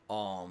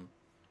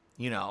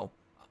 You know,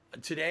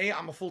 today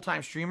I'm a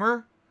full-time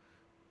streamer.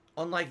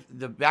 Unlike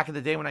the back in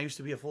the day when I used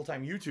to be a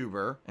full-time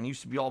YouTuber and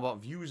used to be all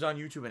about views on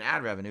YouTube and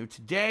ad revenue,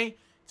 today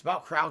it's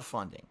about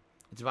crowdfunding.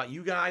 It's about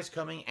you guys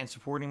coming and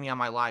supporting me on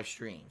my live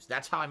streams.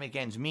 That's how I make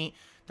ends meet.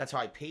 That's how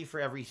I pay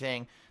for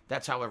everything.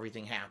 That's how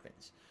everything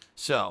happens.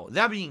 So,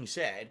 that being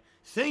said,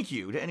 thank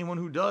you to anyone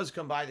who does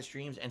come by the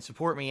streams and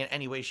support me in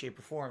any way, shape,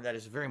 or form. That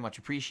is very much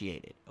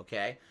appreciated,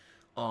 okay?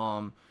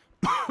 I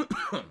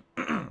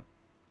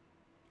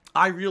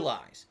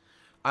realize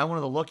I'm one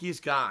of the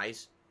luckiest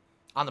guys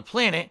on the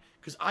planet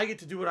because I get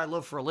to do what I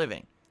love for a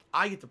living.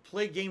 I get to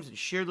play games and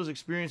share those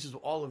experiences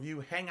with all of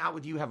you, hang out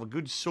with you, have a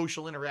good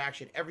social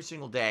interaction every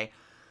single day,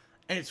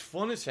 and it's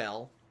fun as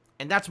hell,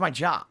 and that's my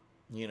job,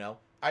 you know?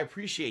 I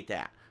appreciate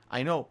that.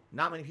 I know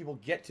not many people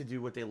get to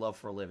do what they love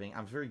for a living.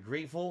 I'm very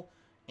grateful,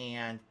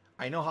 and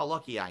I know how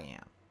lucky I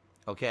am,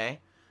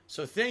 okay?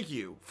 So thank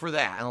you for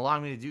that and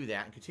allowing me to do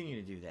that and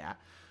continue to do that.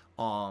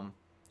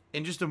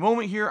 In just a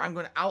moment here, I'm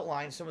going to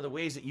outline some of the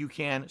ways that you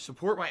can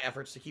support my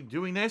efforts to keep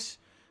doing this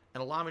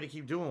and allow me to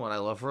keep doing what I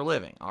love for a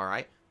living, all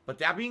right? But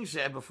that being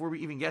said, before we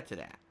even get to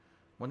that,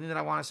 one thing that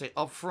I want to say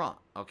up front,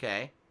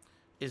 okay,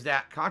 is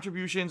that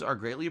contributions are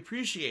greatly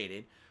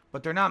appreciated,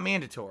 but they're not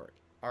mandatory,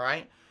 all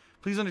right?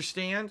 Please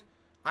understand,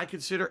 I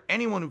consider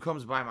anyone who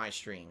comes by my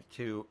stream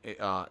to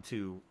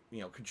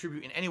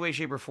contribute in any way,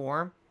 shape, or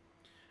form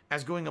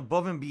as going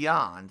above and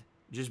beyond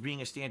just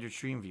being a standard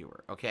stream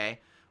viewer, okay?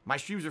 My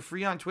streams are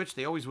free on Twitch.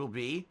 They always will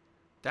be.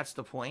 That's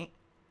the point.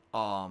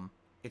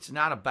 It's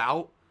not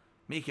about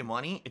making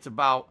money. It's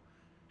about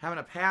having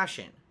a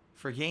passion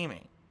for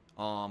gaming,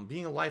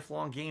 being a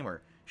lifelong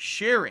gamer,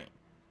 sharing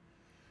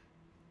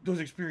those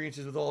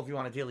experiences with all of you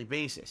on a daily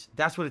basis.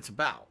 That's what it's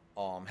about.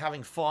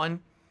 Having fun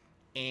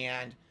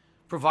and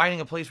providing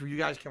a place where you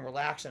guys can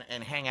relax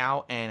and hang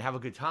out and have a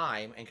good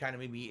time and kind of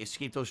maybe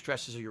escape those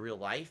stresses of your real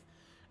life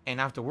and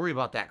not have to worry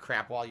about that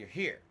crap while you're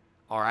here.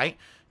 All right?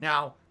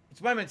 Now,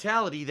 it's my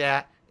mentality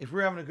that if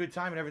we're having a good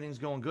time and everything's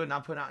going good and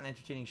I'm putting out an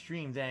entertaining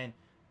stream, then,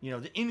 you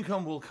know, the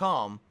income will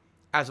come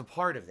as a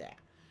part of that.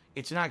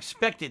 It's not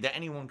expected that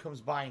anyone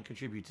comes by and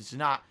contributes. It's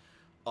not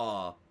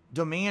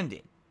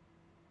demanded.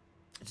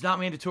 It's not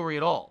mandatory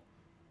at all.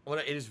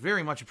 But it is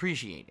very much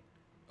appreciated.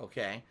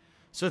 Okay?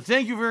 So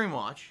thank you very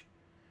much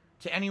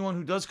to anyone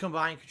who does come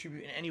by and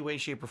contribute in any way,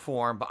 shape, or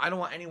form. But I don't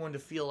want anyone to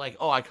feel like,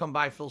 oh, I come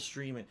by full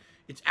stream. And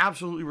it's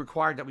absolutely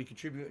required that we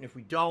contribute. And if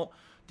we don't,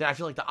 then I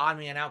feel like the odd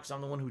man out because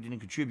I'm the one who didn't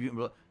contribute.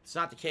 But it's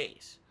not the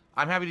case.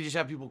 I'm happy to just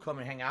have people come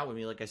and hang out with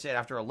me. Like I said,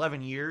 after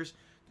 11 years,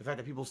 the fact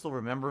that people still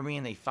remember me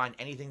and they find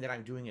anything that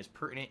I'm doing is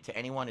pertinent to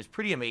anyone is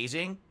pretty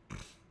amazing.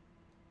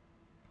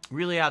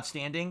 Really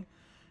outstanding.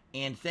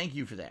 And thank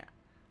you for that.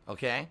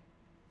 Okay?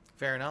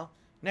 Fair enough?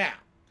 Now,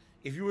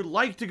 if you would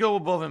like to go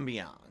above and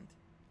beyond,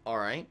 all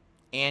right,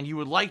 and you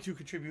would like to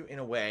contribute in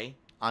a way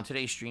on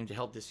today's stream to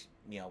help this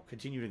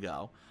continue to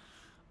go.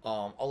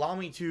 Allow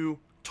me to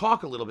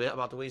talk a little bit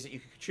about the ways that you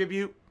can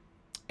contribute,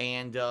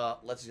 and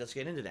let's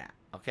get into that,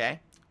 okay?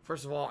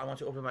 First of all, I want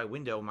to open my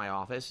window in my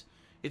office.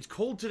 It's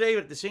cold today,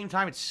 but at the same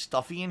time, it's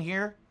stuffy in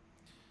here.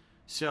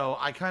 So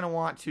I kind of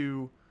want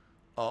to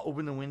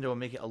open the window and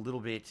make it a little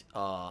bit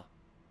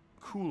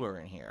cooler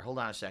in here. Hold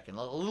on a second.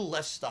 A little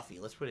less stuffy.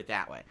 Let's put it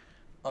that way.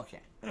 Okay.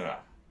 Ugh.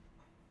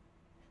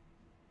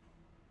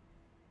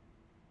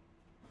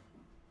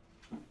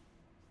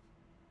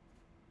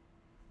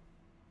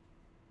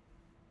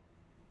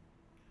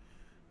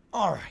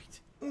 All right.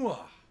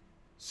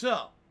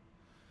 So,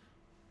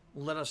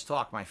 let us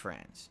talk, my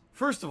friends.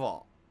 First of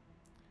all,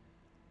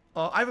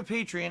 I have a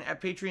Patreon at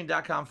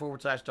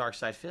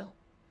patreon.com/DarksidePhil.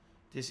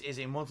 This is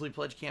a monthly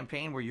pledge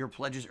campaign where your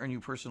pledges earn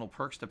you personal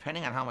perks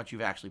depending on how much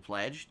you've actually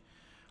pledged.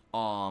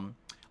 I'm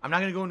not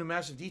going to go into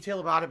massive detail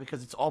about it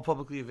because it's all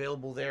publicly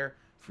available there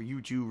for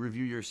you to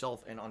review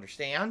yourself and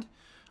understand.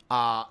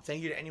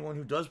 Thank you to anyone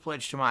who does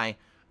pledge to my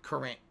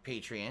current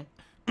Patreon.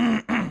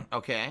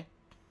 Okay.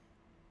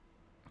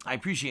 I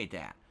appreciate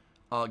that.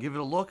 Give it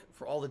a look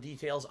for all the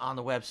details on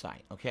the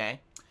website, okay?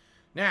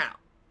 Now,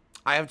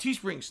 I have a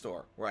Teespring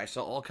store where I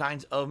sell all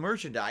kinds of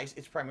merchandise.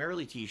 It's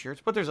primarily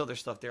t-shirts, but there's other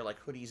stuff there like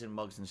hoodies and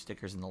mugs and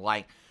stickers and the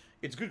like.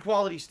 It's good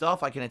quality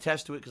stuff. I can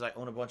attest to it because I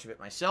own a bunch of it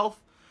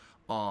myself.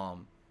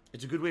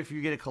 It's a good way for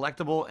you to get a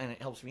collectible, and it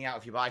helps me out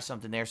if you buy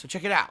something there. So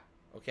check it out,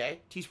 okay?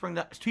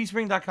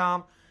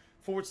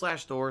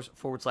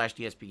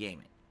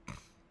 Teespring.com/stores/DSPGaming.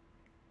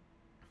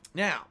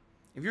 Now,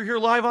 if you're here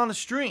live on the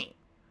stream,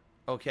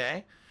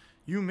 okay,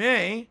 you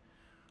may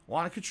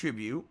want to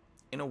contribute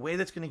in a way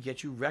that's going to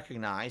get you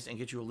recognized and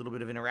get you a little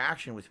bit of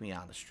interaction with me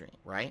on the stream,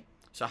 right?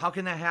 So how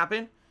can that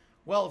happen?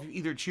 Well, if you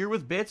either cheer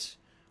with bits,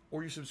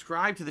 or you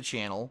subscribe to the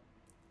channel,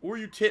 or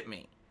you tip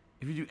me.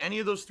 If you do any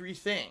of those three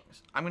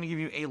things, I'm going to give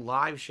you a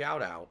live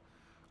shout out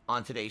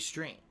on today's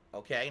stream,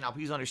 okay? Now,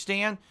 please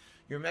understand,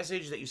 your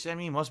message that you send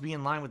me must be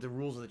in line with the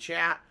rules of the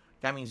chat.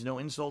 That means no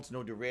insults,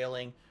 no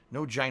derailing,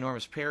 no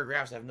ginormous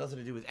paragraphs that have nothing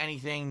to do with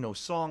anything, no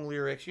song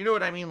lyrics. You know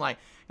what I mean? Like,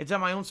 it's at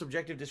my own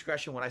subjective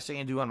discretion what I say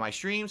and do on my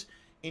streams.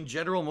 In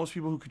general, most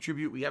people who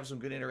contribute, we have some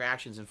good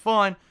interactions and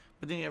fun,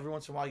 but then every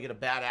once in a while you get a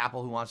bad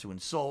apple who wants to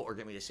insult or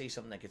get me to say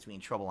something that gets me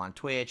in trouble on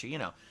Twitch,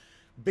 or,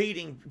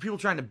 baiting, people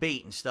trying to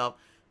bait and stuff.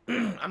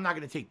 I'm not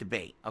going to take the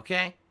bait,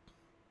 okay?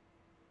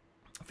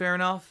 Fair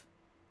enough?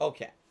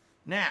 Okay.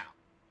 Now,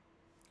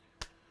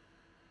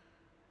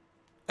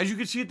 as you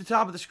can see at the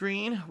top of the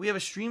screen, we have a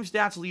Stream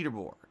Stats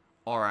leaderboard,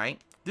 all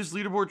right? This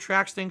leaderboard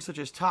tracks things such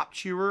as top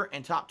cheerer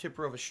and top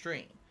tipper of a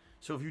stream.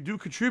 So if you do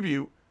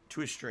contribute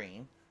to a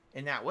stream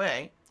in that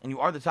way, and you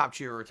are the top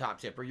cheerer or top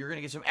tipper, you're going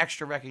to get some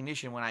extra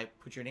recognition when I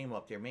put your name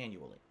up there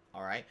manually,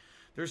 all right?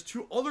 There's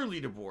two other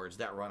leaderboards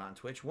that run on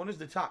Twitch. One is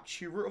the top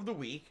cheerer of the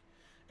week,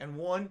 and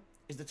one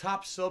is the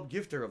top sub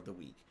gifter of the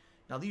week.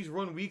 Now, these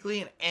run weekly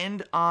and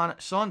end on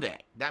Sunday.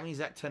 That means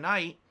that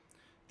tonight,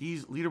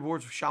 these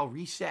leaderboards shall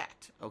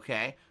reset,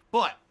 okay?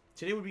 But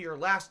today would be your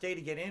last day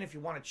to get in if you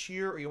want to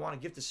cheer or you want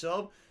to gift a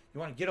sub. You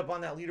want to get up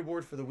on that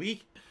leaderboard for the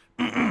week.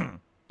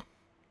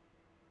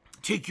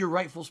 Take your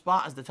rightful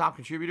spot as the top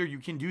contributor. You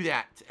can do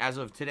that as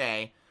of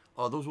today.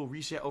 Those will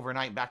reset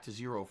overnight back to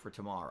 0 for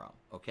tomorrow,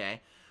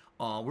 okay?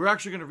 We're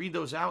actually going to read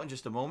those out in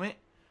just a moment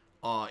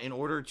in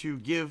order to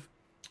give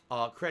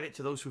credit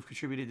to those who've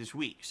contributed this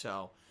week.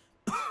 So,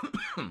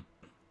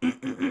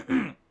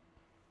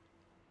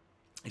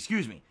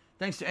 excuse me.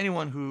 Thanks to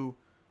anyone who,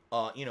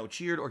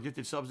 cheered or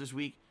gifted subs this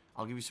week.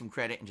 I'll give you some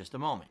credit in just a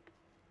moment.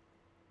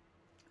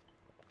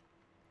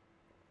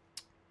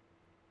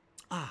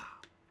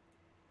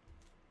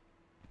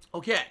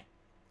 Okay.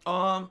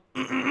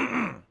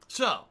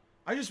 So,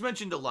 I just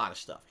mentioned a lot of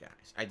stuff,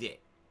 guys. I did.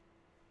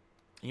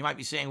 You might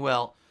be saying,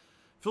 well,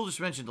 Phil just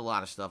mentioned a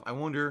lot of stuff. I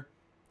wonder,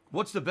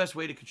 what's the best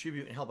way to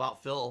contribute and help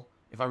out Phil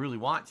if I really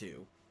want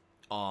to?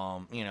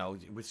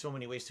 With so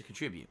many ways to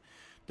contribute.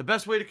 The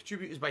best way to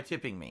contribute is by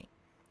tipping me.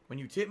 When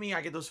you tip me,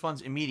 I get those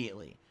funds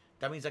immediately.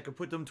 That means I could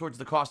put them towards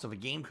the cost of a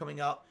game coming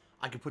up.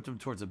 I could put them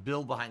towards a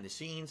bill behind the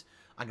scenes.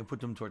 I could put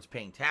them towards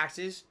paying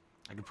taxes.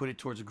 I could put it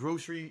towards a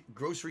grocery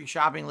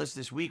shopping list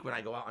this week when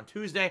I go out on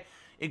Tuesday.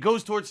 It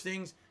goes towards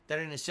things that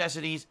are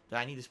necessities that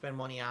I need to spend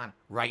money on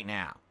right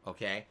now,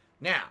 okay?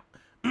 Now,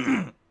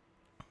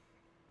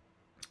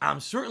 I'm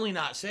certainly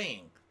not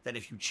saying that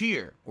if you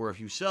cheer or if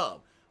you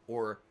sub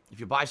or if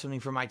you buy something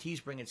from my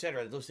Teespring,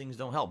 etc., that those things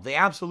don't help. They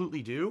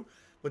absolutely do,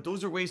 but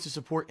those are ways to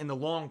support in the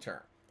long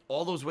term.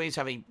 All those ways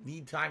have a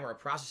lead time or a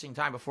processing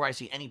time before I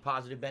see any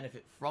positive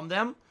benefit from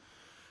them.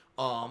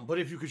 But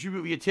if you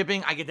contribute via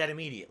tipping, I get that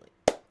immediately.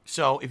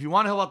 So if you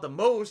want to help out the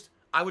most,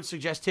 I would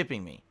suggest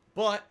tipping me.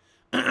 But,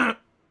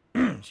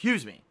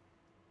 excuse me,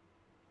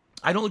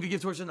 I don't look a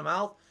gift horse in the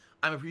mouth.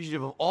 I'm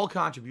appreciative of all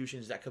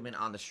contributions that come in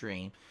on the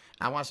stream.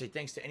 I want to say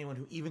thanks to anyone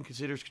who even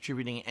considers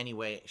contributing in any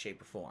way,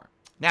 shape, or form.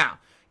 Now,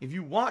 if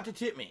you want to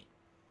tip me,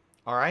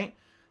 all right,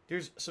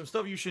 there's some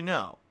stuff you should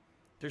know.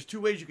 There's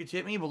two ways you can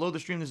tip me. Below the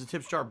stream, there's a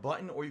tip jar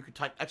button, or you could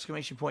type ! Tip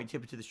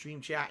it to the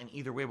stream chat, and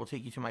either way will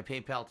take you to my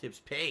PayPal tips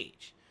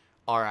page.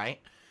 All right.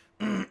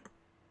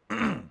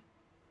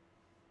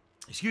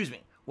 excuse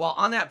me, while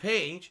on that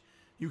page,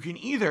 you can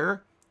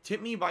either tip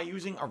me by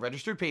using a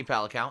registered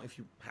PayPal account if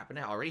you happen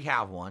to already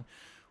have one,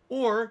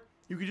 or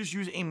you could just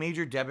use a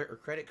major debit or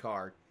credit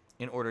card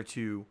in order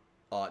to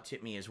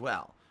tip me as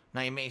well.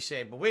 Now you may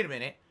say, but wait a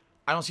minute,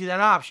 I don't see that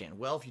option.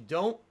 Well, if you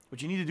don't,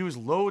 what you need to do is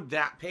load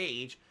that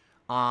page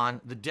on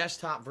the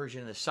desktop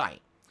version of the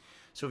site.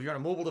 So if you're on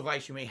a mobile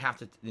device, you may have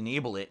to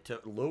enable it to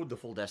load the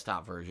full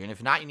desktop version.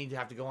 If not, you need to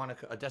have to go on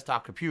a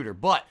desktop computer.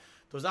 But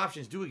those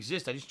options do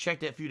exist. I just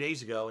checked it a few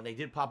days ago, and they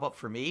did pop up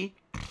for me.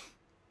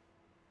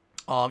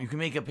 You can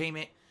make a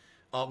payment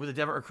with a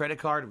debit or credit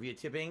card via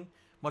tipping,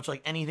 much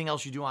like anything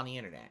else you do on the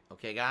internet.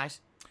 Okay, guys?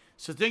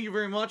 So thank you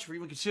very much for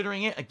even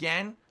considering it.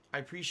 Again, I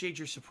appreciate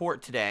your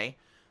support today.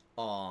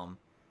 And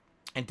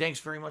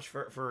thanks very much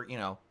for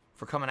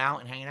coming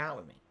out and hanging out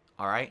with me.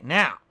 All right?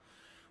 Now,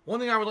 one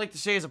thing I would like to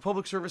say is a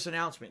public service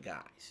announcement,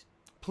 guys.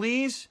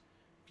 Please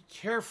be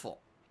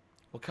careful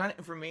what kind of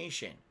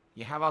information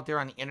you have out there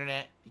on the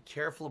internet. Be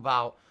careful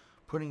about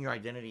putting your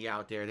identity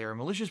out there. There are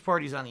malicious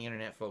parties on the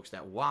internet, folks,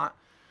 that want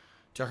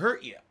to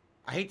hurt you.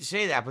 I hate to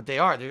say that, but they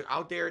are. They're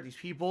out there, these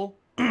people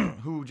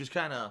who just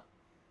kind of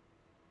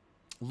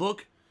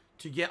look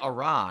to get a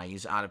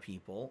rise out of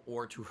people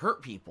or to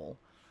hurt people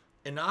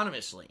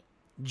anonymously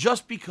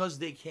just because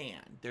they can.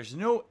 There's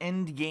no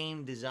end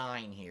game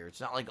design here. It's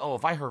not like, oh,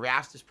 if I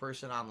harass this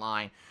person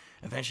online,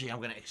 eventually I'm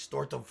going to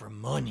extort them for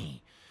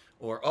money,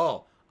 or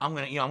oh, I'm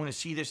going to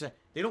see this.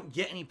 They don't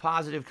get any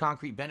positive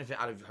concrete benefit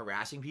out of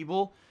harassing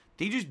people.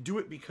 They just do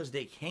it because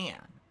they can.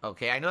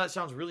 Okay, I know that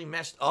sounds really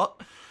messed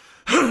up.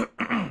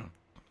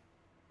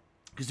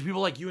 Because to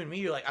people like you and me,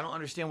 you're like, I don't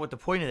understand what the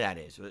point of that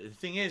is. The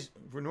thing is,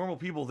 for normal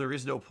people, there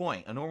is no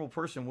point. A normal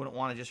person wouldn't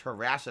want to just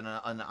harass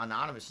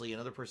anonymously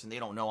another person they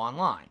don't know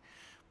online.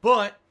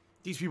 But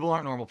these people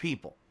aren't normal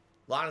people.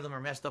 A lot of them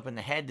are messed up in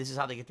the head. This is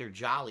how they get their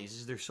jollies. This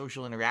is their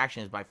social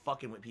interactions, by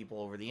fucking with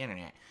people over the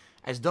internet.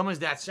 As dumb as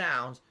that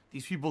sounds,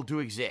 these people do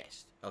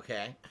exist.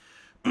 Okay?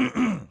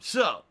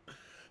 So,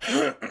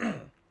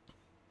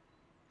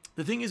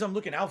 the thing is, I'm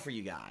looking out for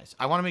you guys.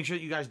 I want to make sure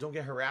that you guys don't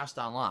get harassed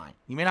online.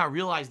 You may not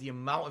realize the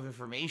amount of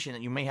information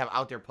that you may have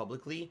out there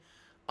publicly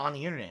on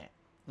the internet,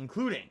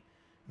 including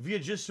via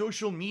just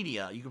social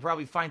media. You can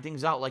probably find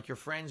things out like your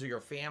friends or your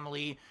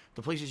family,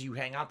 the places you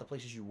hang out, the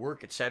places you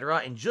work,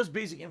 etc. And just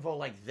basic info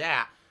like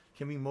that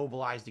can be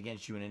mobilized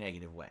against you in a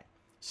negative way.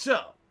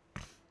 So,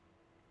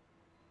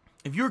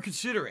 if you're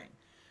considering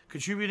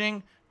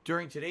contributing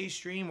during today's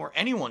stream or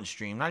anyone's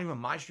stream, not even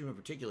my stream in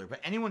particular, but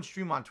anyone's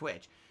stream on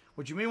Twitch,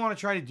 what you may want to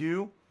try to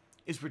do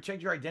is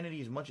protect your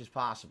identity as much as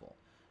possible.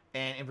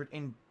 And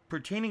in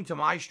pertaining to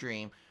my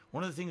stream,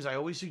 one of the things I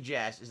always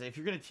suggest is that if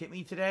you're going to tip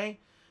me today,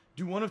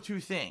 do one of two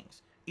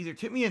things. Either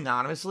tip me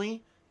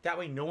anonymously, that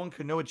way no one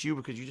can know it's you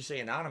because you just say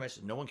anonymous,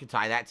 and no one can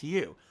tie that to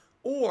you.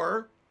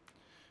 Or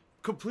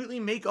completely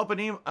make up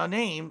a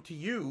name to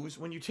use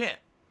when you tip.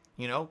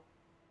 You know,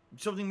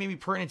 something maybe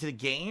pertinent to the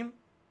game,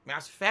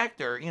 Mass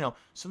Effect, or,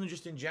 something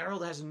just in general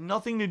that has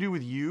nothing to do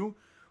with you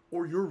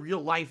or your real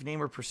life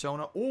name or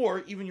persona, or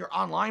even your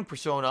online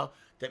persona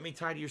that may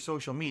tie to your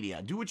social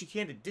media. Do what you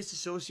can to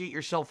disassociate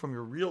yourself from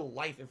your real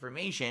life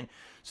information,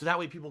 so that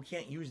way people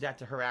can't use that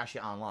to harass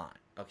you online,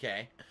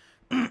 okay?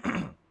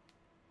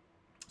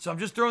 So I'm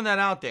just throwing that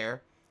out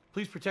there.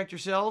 Please protect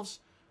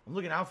yourselves. I'm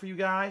looking out for you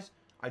guys.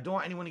 I don't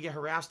want anyone to get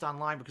harassed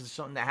online because of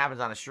something that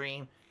happens on a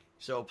stream.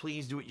 So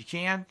please do what you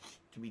can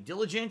to be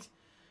diligent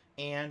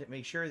and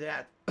make sure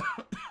that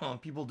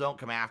people don't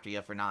come after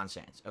you for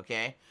nonsense,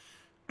 okay?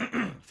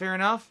 Fair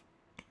enough?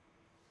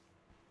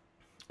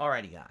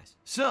 Alrighty, guys.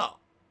 So,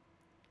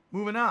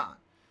 moving on.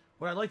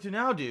 What I'd like to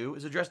now do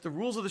is address the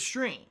rules of the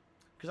stream,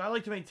 because I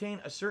like to maintain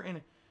a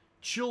certain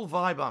chill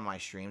vibe on my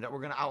stream that we're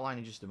going to outline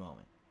in just a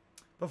moment.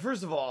 But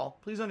first of all,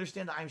 please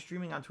understand that I'm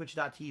streaming on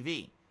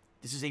twitch.tv.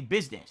 This is a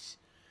business,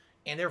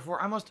 and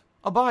therefore I must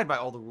abide by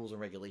all the rules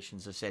and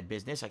regulations of said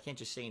business. I can't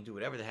just say and do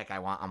whatever the heck I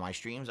want on my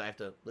streams. I have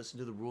to listen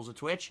to the rules of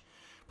Twitch.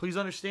 Please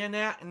understand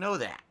that and know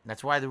that.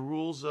 That's why the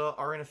rules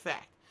are in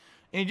effect.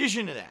 In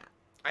addition to that,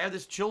 I have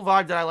this chill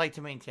vibe that I like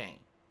to maintain,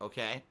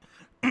 okay?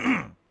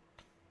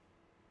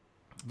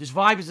 This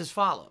vibe is as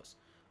follows.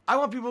 I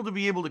want people to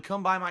be able to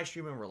come by my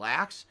stream and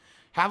relax,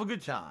 have a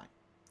good time,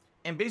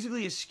 and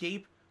basically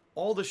escape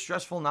all the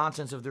stressful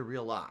nonsense of their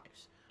real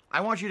lives.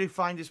 I want you to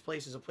find this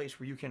place as a place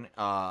where you can,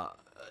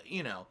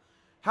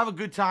 have a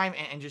good time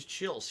and just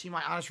chill. See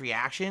my honest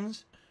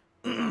reactions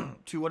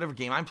to whatever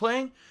game I'm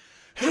playing.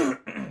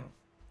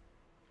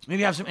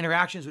 Maybe have some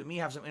interactions with me,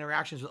 have some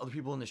interactions with other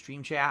people in the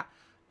stream chat,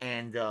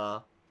 and,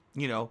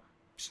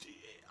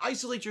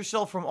 isolate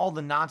yourself from all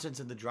the nonsense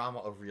and the drama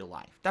of real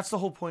life. That's the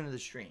whole point of the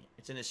stream.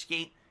 It's an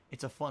escape.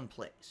 It's a fun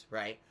place,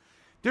 right?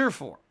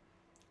 Therefore,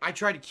 I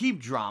try to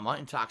keep drama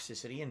and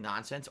toxicity and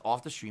nonsense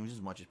off the streams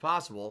as much as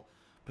possible,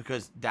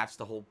 because that's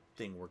the whole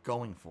thing we're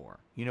going for.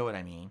 You know what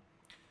I mean?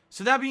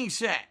 So that being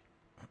said,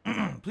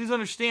 please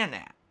understand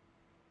that.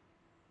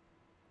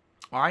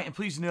 All right? And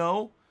please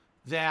know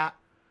that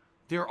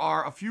there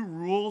are a few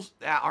rules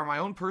that are my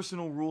own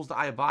personal rules that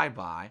I abide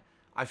by.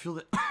 I feel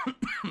that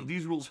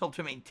these rules help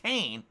to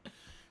maintain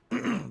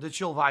the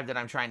chill vibe that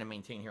I'm trying to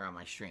maintain here on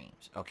my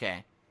streams,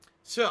 okay?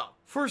 So,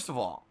 first of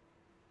all,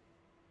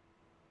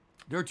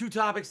 there are two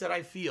topics that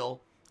I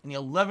feel, in the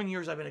 11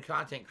 years I've been a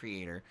content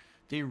creator,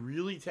 they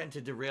really tend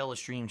to derail a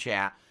stream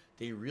chat.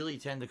 They really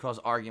tend to cause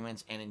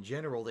arguments, and in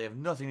general, they have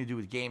nothing to do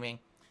with gaming.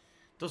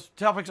 Those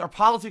topics are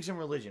politics and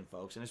religion,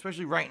 folks, and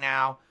especially right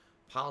now,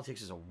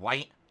 politics is a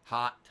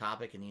white-hot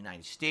topic in the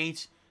United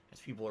States, as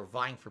people are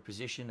vying for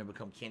position to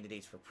become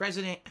candidates for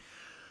president,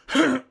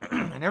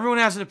 and everyone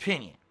has an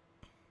opinion,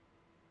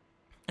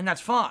 and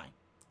that's fine.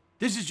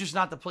 This is just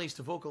not the place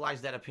to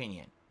vocalize that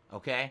opinion,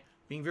 okay?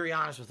 Being very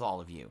honest with all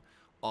of you.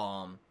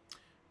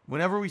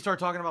 Whenever we start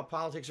talking about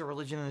politics or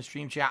religion in the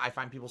stream chat, I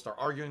find people start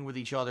arguing with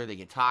each other. They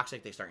get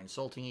toxic. They start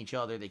insulting each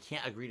other. They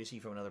can't agree to see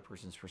from another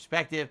person's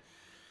perspective.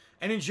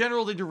 And in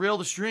general, they derail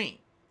the stream.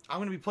 I'm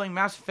going to be playing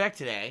Mass Effect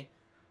today,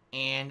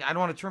 and I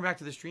don't want to turn back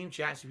to the stream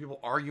chat and see people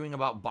arguing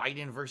about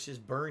Biden versus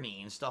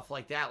Bernie and stuff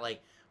like that.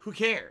 Like, who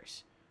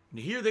cares?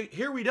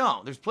 Here we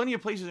don't. There's plenty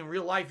of places in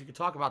real life you can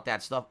talk about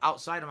that stuff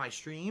outside of my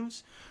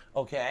streams,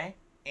 okay?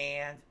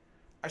 And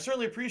I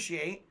certainly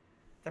appreciate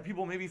that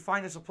people maybe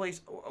find this a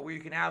place where you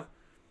can have,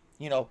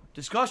 you know,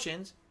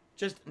 discussions,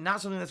 just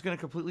not something that's going to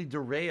completely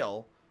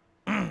derail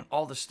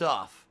all the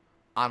stuff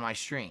on my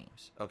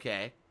streams,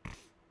 okay?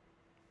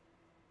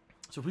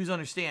 So please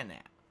understand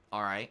that,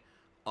 all right?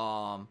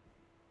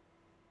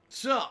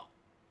 So,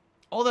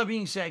 all that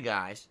being said,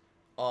 guys,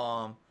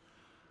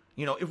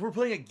 you know, if we're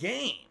playing a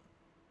game,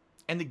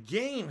 and the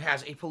game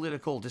has a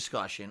political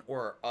discussion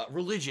or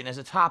religion as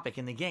a topic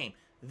in the game,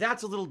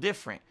 that's a little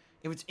different.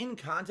 If it's in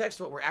context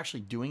to what we're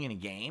actually doing in a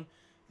game,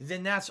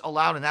 then that's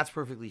allowed and that's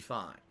perfectly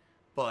fine.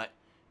 But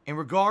in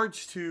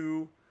regards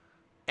to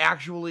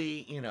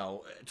actually, you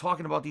know,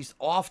 talking about these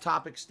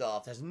off-topic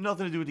stuff that has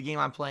nothing to do with the game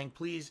I'm playing,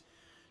 please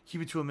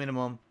keep it to a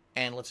minimum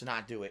and let's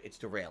not do it. It's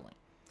derailing.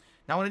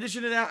 Now, in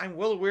addition to that, I'm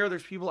well aware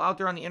there's people out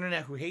there on the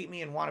internet who hate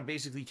me and want to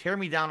basically tear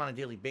me down on a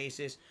daily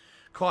basis,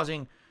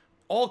 causing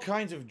all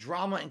kinds of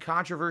drama and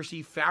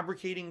controversy,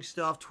 fabricating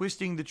stuff,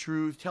 twisting the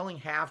truth, telling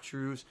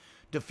half-truths,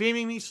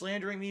 defaming me,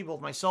 slandering me, both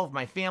myself,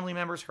 my family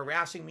members,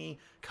 harassing me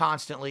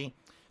constantly.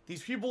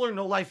 These people are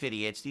no-life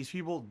idiots. These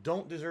people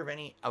don't deserve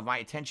any of my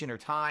attention or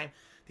time.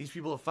 These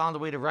people have found a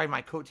way to ride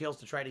my coattails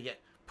to try to get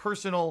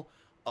personal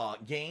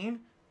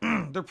gain.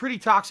 They're pretty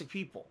toxic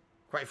people,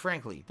 quite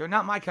frankly. They're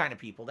not my kind of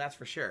people, that's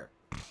for sure.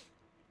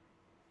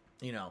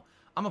 You know,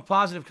 I'm a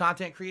positive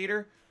content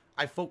creator.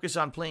 I focus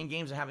on playing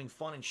games and having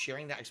fun and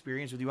sharing that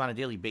experience with you on a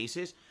daily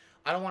basis.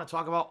 I don't want to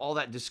talk about all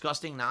that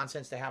disgusting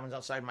nonsense that happens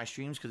outside my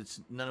streams because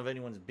it's none of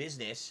anyone's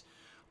business.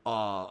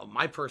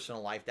 My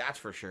personal life, that's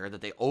for sure,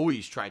 that they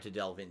always try to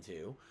delve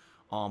into.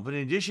 But in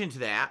addition to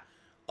that,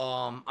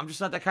 I'm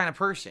just not that kind of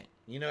person.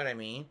 You know what I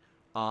mean?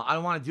 I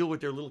don't want to deal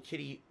with their little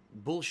kitty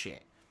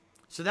bullshit.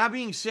 So that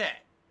being said,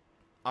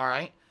 all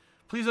right,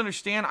 please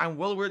understand I'm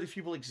well aware these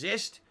people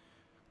exist.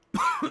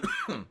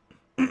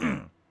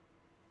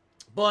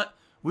 But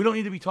we don't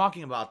need to be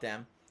talking about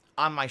them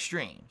on my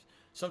streams.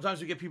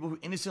 Sometimes we get people who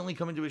innocently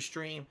come into a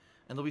stream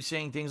and they'll be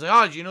saying things like,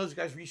 oh, did you know this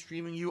guy's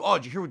restreaming you? Oh,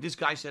 did you hear what this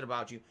guy said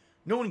about you?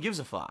 No one gives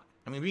a fuck.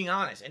 I mean, being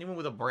honest, anyone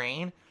with a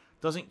brain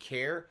doesn't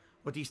care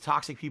what these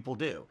toxic people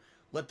do.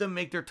 Let them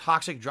make their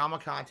toxic drama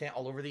content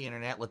all over the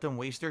internet. Let them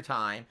waste their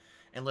time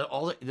and let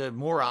all the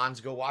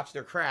morons go watch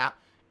their crap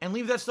and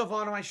leave that stuff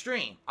out of my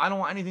stream. I don't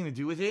want anything to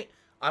do with it.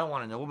 I don't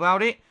want to know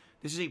about it.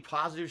 This is a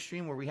positive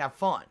stream where we have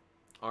fun.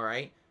 All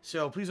right?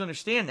 So please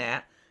understand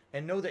that.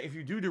 And know that if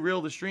you do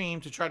derail the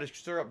stream to try to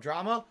stir up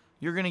drama,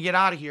 you're going to get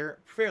out of here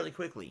fairly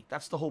quickly.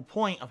 That's the whole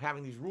point of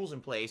having these rules in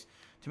place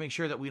to make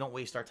sure that we don't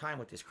waste our time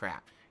with this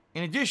crap.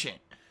 In addition,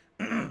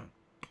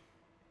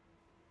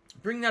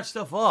 bringing that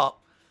stuff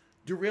up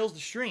derails the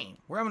stream.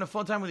 We're having a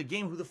fun time with a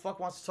game. Who the fuck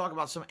wants to talk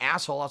about some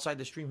asshole outside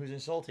the stream who's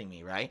insulting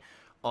me, right?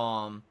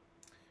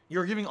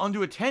 You're giving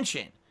undue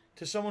attention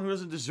to someone who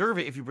doesn't deserve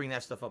it if you bring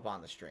that stuff up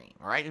on the stream,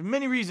 all right? There's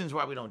many reasons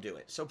why we don't do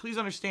it. So please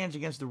understand it's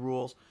against the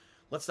rules.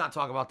 Let's not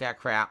talk about that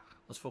crap.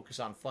 Let's focus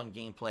on fun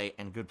gameplay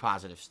and good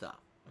positive stuff,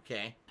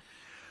 okay?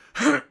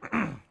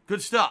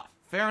 Good stuff.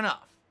 Fair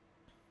enough.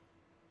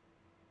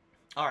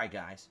 All right,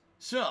 guys.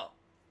 So,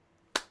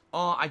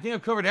 I think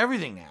I've covered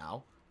everything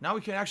now. Now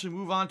we can actually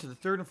move on to the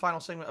third and final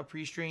segment of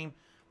pre-stream,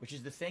 which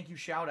is the thank you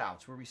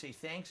shout-outs, where we say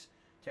thanks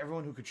to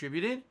everyone who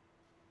contributed.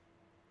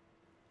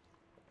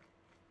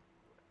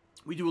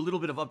 We do a little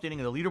bit of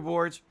updating of the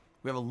leaderboards.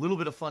 We have a little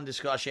bit of fun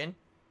discussion.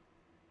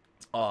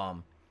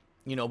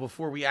 You know,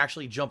 before we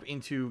actually jump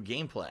into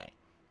gameplay.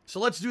 So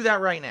let's do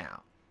that right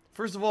now.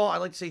 First of all, I'd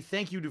like to say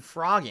thank you to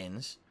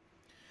Froggins,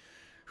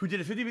 who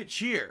did a 50-bit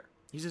cheer.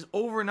 He says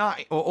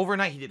overnight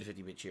he did a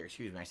 50-bit cheer.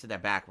 Excuse me, I said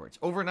that backwards.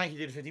 Overnight he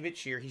did a 50-bit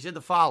cheer. He said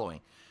the following.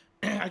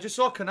 I just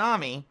saw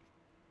Konami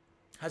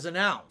has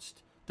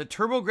announced the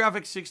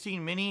TurboGrafx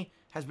 16 Mini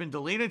has been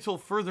delayed until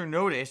further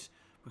notice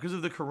because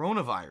of the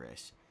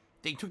coronavirus.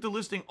 They took the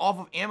listing off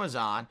of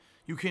Amazon.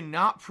 You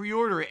cannot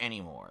pre-order it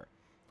anymore.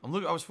 I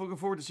was looking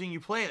forward to seeing you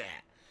play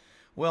that.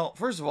 Well,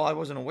 first of all, I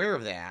wasn't aware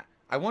of that.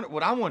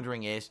 What I'm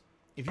wondering is,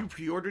 if you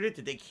pre-ordered it,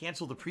 did they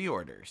cancel the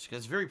pre-orders? Because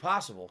it's very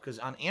possible. Because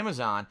on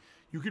Amazon,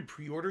 you could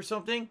pre-order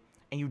something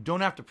and you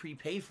don't have to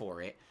prepay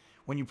for it.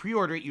 When you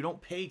pre-order it, you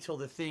don't pay till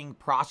the thing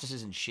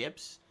processes and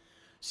ships.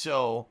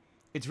 So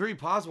it's very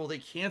possible they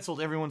canceled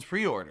everyone's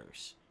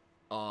pre-orders.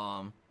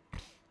 That's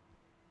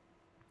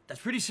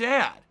pretty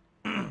sad.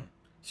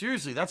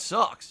 Seriously, that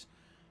sucks.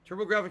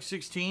 TurboGrafx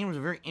 16 was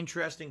a very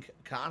interesting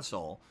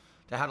console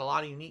that had a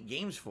lot of unique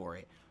games for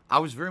it. I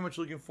was very much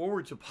looking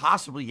forward to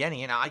possibly getting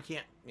it. Now, I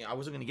can't, I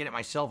wasn't going to get it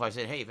myself. I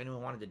said, hey, if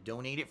anyone wanted to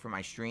donate it for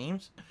my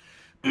streams,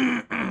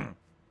 I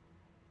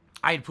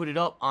had put it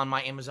up on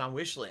my Amazon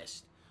wish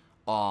list.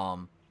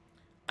 I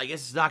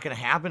guess it's not going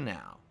to happen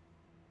now.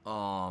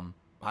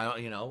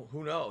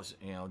 Who knows?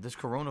 This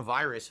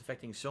coronavirus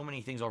affecting so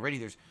many things already.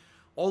 There's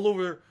all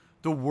over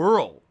the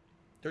world.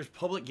 There's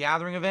public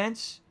gathering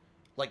events,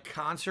 like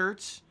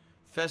concerts,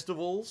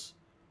 festivals,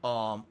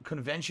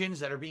 conventions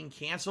that are being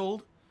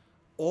canceled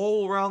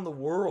all around the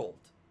world,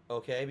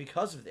 okay,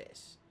 because of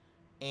this.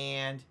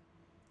 And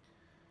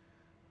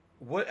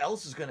what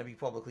else is going to be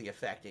publicly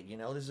affected?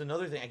 This is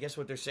another thing. I guess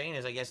what they're saying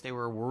is, I guess they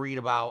were worried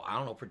about,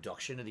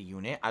 production of the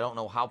unit. I don't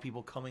know how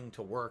people coming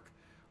to work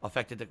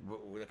affected the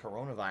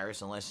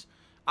coronavirus unless,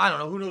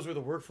 who knows where the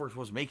workforce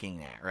was making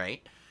that,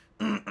 right?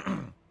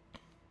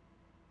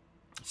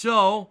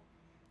 So,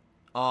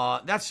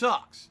 that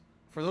sucks.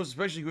 For those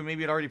especially who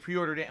maybe had already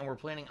pre-ordered it and were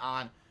planning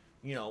on,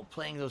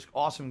 playing those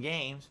awesome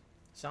games,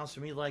 sounds to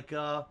me like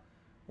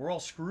we're all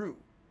screwed.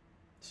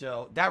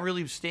 So, that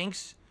really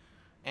stinks.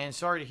 And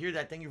sorry to hear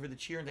that. Thank you for the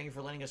cheer and thank you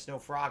for letting us know,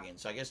 Froggin.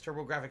 So, I guess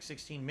TurboGrafx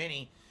 16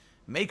 Mini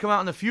may come out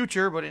in the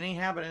future, but it ain't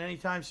happening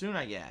anytime soon,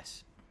 I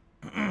guess.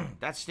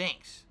 That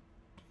stinks.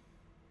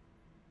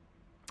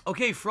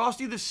 Okay,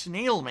 Frosty the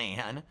Snail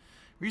Man.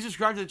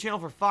 Resubscribe to the channel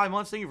for 5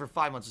 months. Thank you for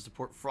 5 months to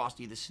support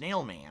Frosty the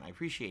Snail Man. I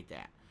appreciate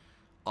that.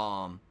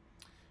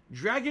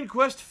 Dragon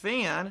Quest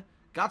Fan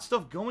got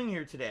stuff going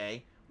here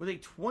today with a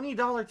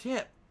 $20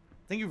 tip.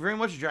 Thank you very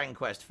much, Dragon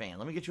Quest Fan.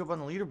 Let me get you up on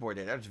the leaderboard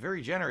there. That's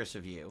very generous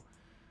of you.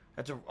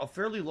 That's a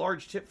fairly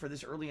large tip for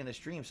this early in the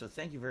stream, so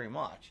thank you very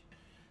much.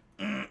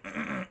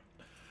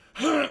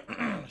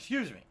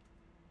 Excuse me.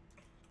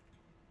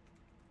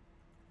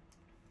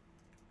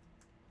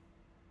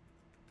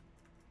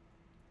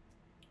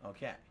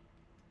 Okay.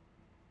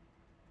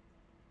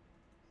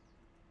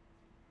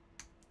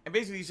 And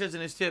basically he says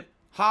in his tip,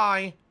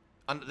 hi,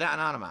 that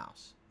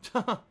anonymous.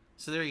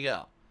 So there you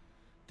go.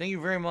 Thank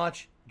you very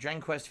much,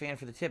 Dragon Quest Fan,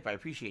 for the tip. I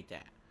appreciate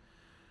that.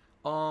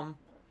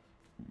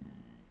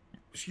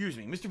 Excuse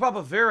me. Mr.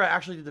 Papa Vera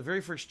actually did the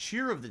very first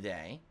cheer of the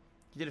day.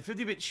 He did a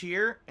 50-bit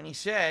cheer, and he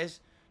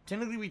says,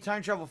 technically we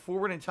time travel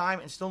forward in time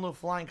and still no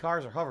flying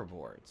cars or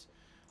hoverboards.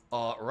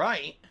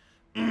 Right.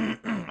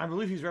 I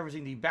believe he's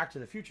referencing the Back to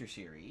the Future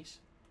series.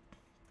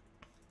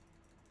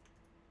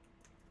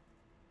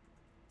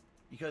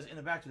 Because in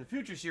the Back to the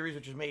Future series,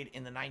 which was made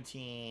in the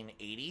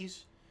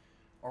 1980s,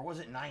 or was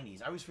it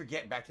 90s? I always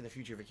forget Back to the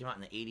Future if it came out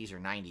in the 80s or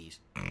 90s.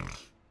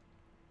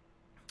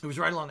 It was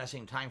right along that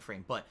same time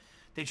frame. But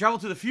they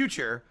traveled to the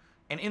future,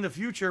 and in the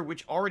future,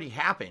 which already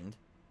happened,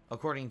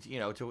 according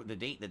to, to the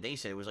date that they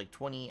said, it was like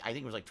I think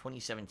it was like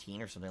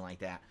 2017 or something like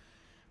that.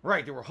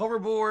 Right, there were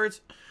hoverboards,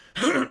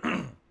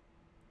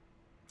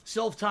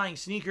 self-tying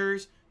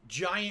sneakers,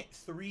 giant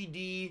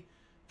 3D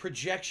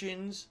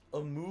projections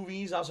of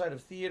movies outside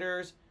of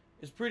theaters.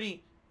 It's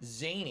pretty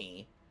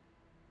zany,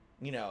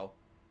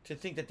 to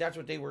think that that's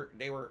what they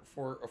were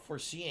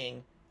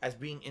foreseeing as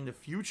being in the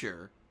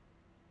future.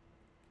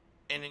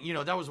 And,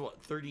 that was,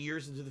 what, 30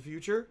 years into the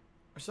future?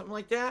 Or something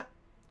like that?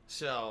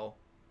 So,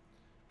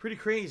 pretty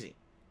crazy.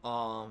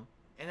 And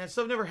that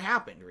stuff never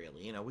happened,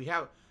 really. We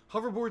have,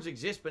 hoverboards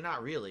exist, but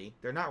not really.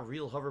 They're not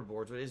real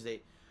hoverboards. What is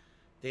they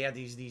have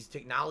these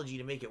technology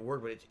to make it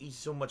work, but it eats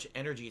so much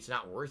energy, it's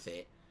not worth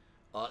it.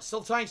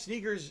 Self-tying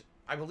sneakers,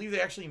 I believe they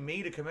actually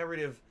made a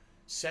commemorative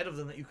set of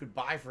them that you could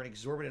buy for an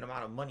exorbitant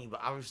amount of money, but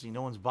obviously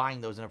no one's buying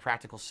those in a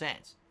practical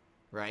sense,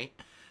 right?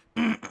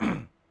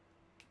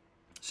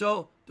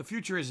 So, the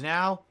future is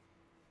now,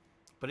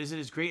 but is it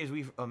as great as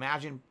we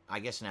imagine? I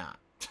guess not.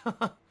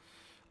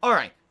 All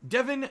right,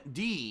 Devin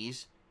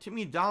D's tip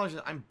me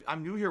 $1.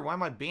 I'm new here. Why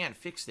am I banned?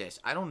 Fix this.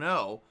 I don't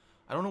know.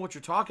 I don't know what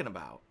you're talking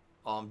about.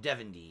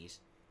 Devin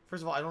D's.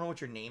 First of all, I don't know what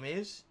your name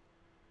is,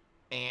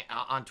 and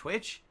on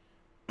Twitch,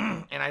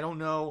 and I don't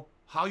know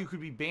how you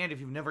could be banned if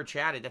you've never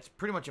chatted. That's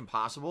pretty much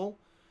impossible.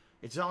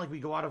 It's not like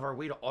we go out of our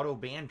way to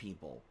auto-ban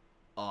people.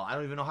 I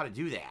don't even know how to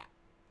do that.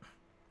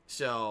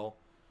 So,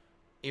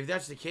 if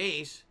that's the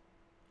case,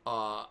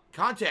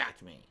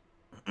 contact me.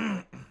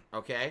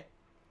 Okay?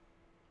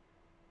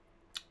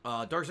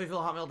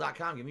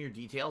 darksidephil@hotmail.com. Give me your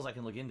details. I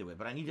can look into it.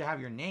 But I need to have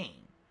your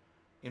name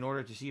in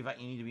order to see if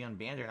you need to be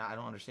unbanned or not. I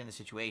don't understand the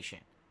situation.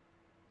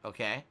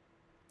 Okay?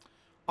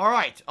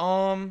 Alright.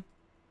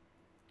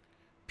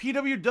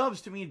 PW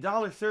Dubs to me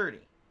 $1.30.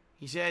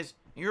 He says,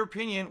 in your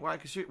opinion, would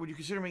you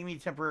consider making me a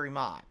temporary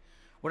mod?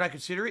 Would I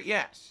consider it?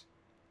 Yes.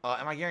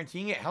 Am I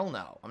guaranteeing it? Hell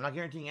no. I'm not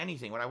guaranteeing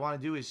anything. What I want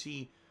to do is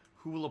see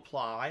who will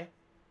apply.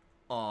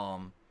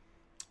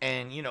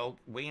 and, you know,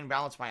 weigh and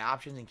balance my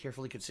options and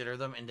carefully consider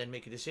them and then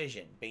make a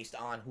decision based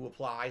on who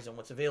applies and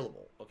what's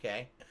available,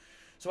 okay?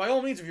 So by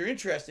all means, if you're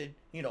interested,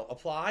 you know,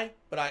 apply,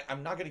 but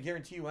I'm not going to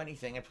guarantee you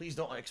anything, and please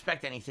don't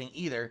expect anything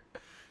either.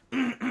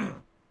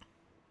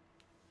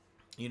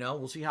 You know,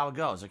 we'll see how it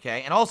goes,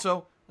 okay? And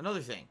also,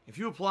 another thing, if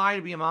you apply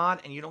to be a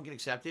mod and you don't get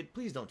accepted,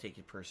 please don't take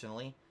it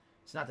personally.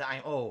 It's not that I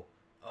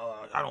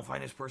don't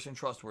find this person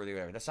trustworthy or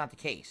whatever. That's not the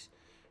case.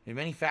 There are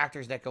many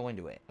factors that go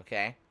into it,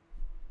 okay?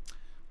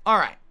 All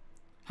right.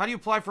 How do you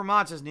apply for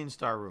mods, says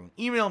Ninstar Rune?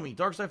 Email me,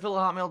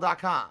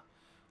 darksidephil@hotmail.com.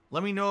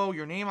 Let me know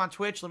your name on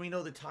Twitch. Let me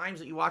know the times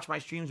that you watch my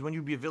streams, when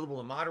you'll be available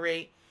to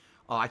moderate.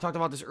 I talked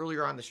about this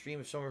earlier on the stream.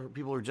 If some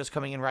people are just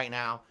coming in right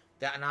now,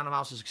 that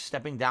Anonymous is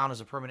stepping down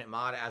as a permanent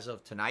mod as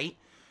of tonight.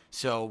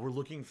 So we're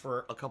looking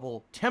for a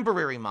couple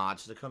temporary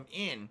mods to come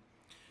in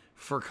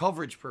for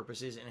coverage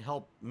purposes and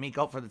help make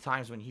up for the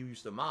times when he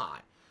used to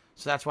mod.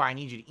 So that's why I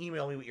need you to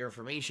email me with your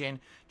information.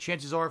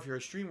 Chances are, if you're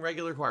a stream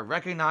regular who I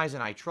recognize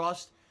and I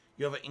trust,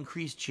 you have an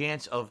increased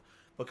chance of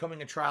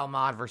becoming a trial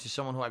mod versus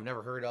someone who I've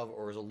never heard of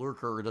or is a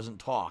lurker or doesn't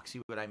talk.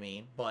 See what I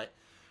mean? But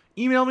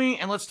email me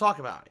and let's talk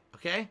about it,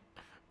 okay?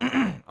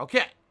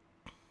 Okay.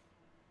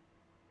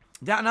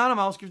 That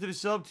Anonymous gifted a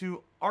sub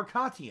to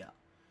Arcatia.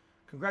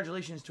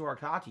 Congratulations to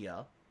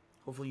Arcatia.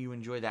 Hopefully you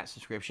enjoyed that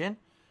subscription.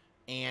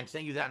 And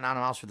thank you, That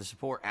Anonymous, for the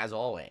support, as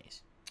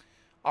always.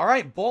 All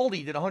right,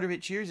 Baldy did 100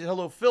 bit cheers.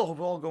 Hello, Phil. Hope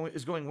all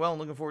is going well and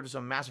looking forward to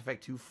some Mass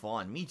Effect 2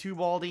 fun. Me too,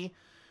 Baldy.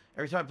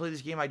 Every time I play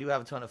this game, I do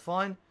have a ton of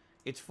fun.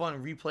 It's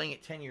fun replaying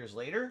it 10 years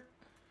later.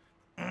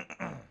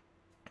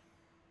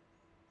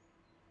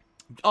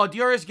 Oh,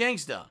 DRS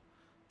Gangsta.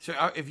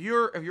 So if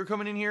you're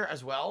coming in here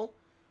as well,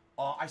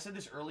 I said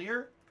this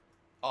earlier.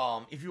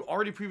 If you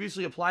already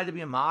previously applied to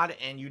be a mod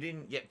and you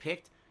didn't get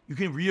picked, you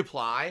can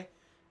reapply.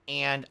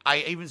 And I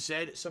even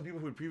said some people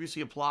who had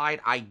previously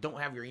applied, I don't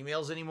have your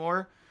emails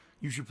anymore.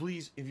 You should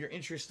please, if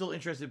you're still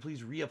interested,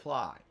 please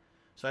reapply.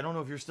 So I don't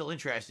know if you're still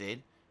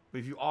interested, but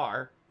if you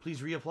are,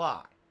 please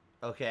reapply.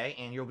 Okay?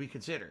 And you'll be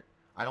considered.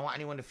 I don't want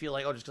anyone to feel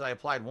like, oh, just because I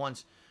applied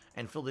once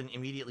and Phil didn't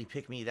immediately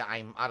pick me, that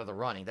I'm out of the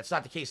running. That's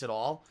not the case at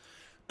all.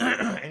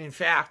 And in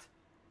fact,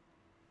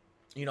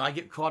 you know, I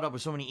get caught up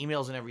with so many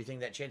emails and everything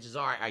that chances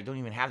are I don't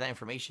even have that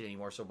information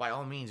anymore. So by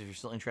all means, if you're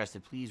still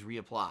interested, please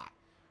reapply.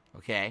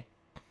 Okay?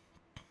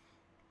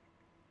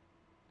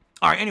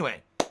 All right,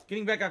 anyway,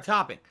 getting back on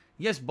topic.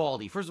 Yes,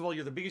 Baldy. First of all,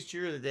 you're the biggest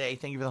cheer of the day.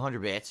 Thank you for the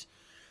 100 bits.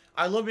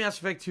 I love Mass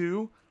Effect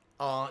 2.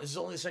 This is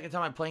only the second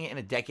time I'm playing it in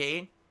a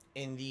decade.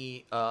 In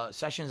the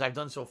sessions I've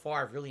done so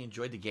far, I've really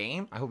enjoyed the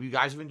game. I hope you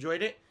guys have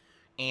enjoyed it.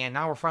 And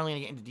now we're finally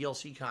going to get into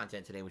DLC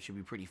content today, which should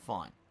be pretty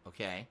fun.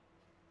 Okay?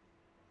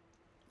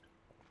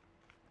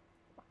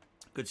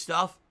 Good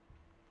stuff.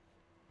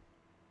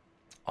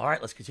 All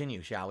right, let's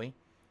continue, shall we?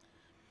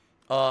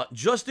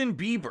 Justin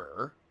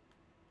Bieber,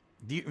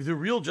 the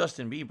real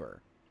Justin Bieber,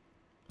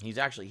 he's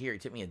actually here. He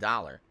tipped me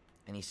 $1.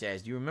 And he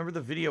says, do you remember the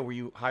video where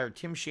you hired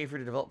Tim Schafer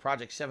to develop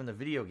Project 7, the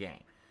video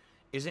game?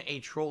 Isn't a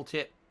troll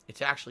tip.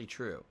 It's actually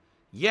true.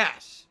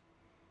 Yes,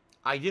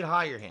 I did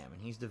hire him,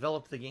 and he's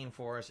developed the game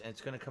for us, and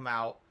it's going to come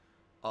out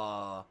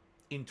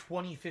in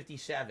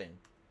 2057.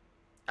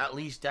 At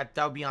least that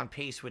would be on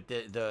pace with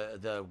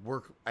the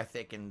work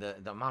ethic and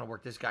the amount of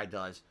work this guy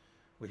does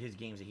with his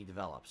games that he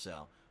develops.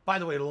 So, by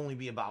the way, it'll only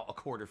be about a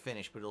quarter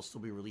finished, but it'll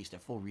still be released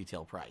at full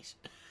retail price.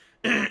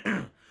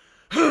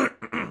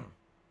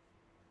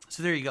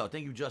 So there you go.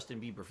 Thank you, Justin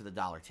Bieber, for the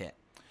 $1 tip.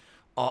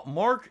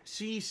 Mark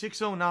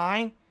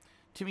C609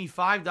 tipped me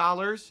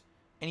 $5,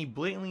 and he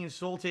blatantly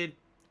insulted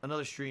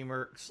another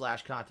streamer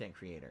 / content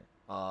creator.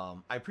 I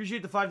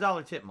appreciate the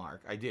 $5 tip,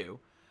 Mark. I do.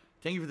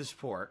 Thank you for the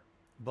support.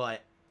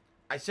 But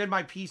I said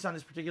my piece on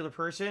this particular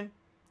person.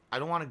 I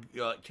don't want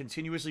to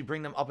continuously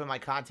bring them up in my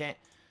content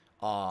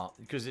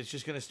because it's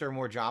just going to stir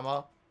more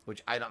drama,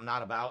 which I'm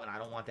not about, and I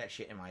don't want that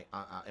shit in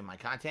my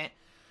content.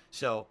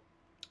 So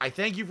I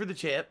thank you for the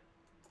tip.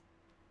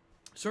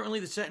 Certainly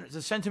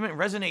the sentiment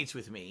resonates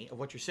with me of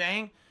what you're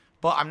saying,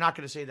 but I'm not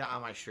going to say that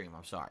on my stream.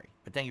 I'm sorry.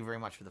 But thank you very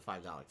much for the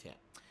 $5 tip.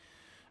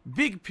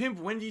 Big Pimp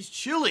Wendy's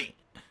Chili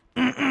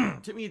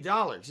tipped me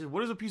 $1. He said,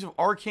 what is a piece of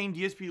arcane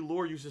DSP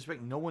lore you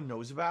suspect no one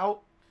knows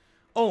about?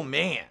 Oh,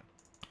 man.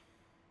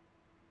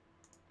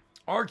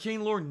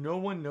 Arcane lore no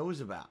one knows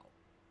about.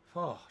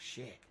 Oh,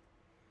 shit.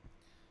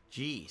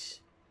 Jeez.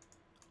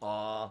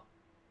 I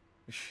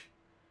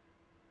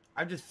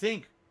just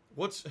think,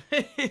 what's...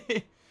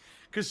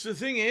 Because the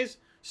thing is,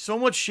 so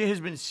much shit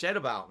has been said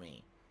about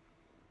me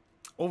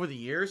over the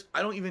years.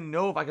 I don't even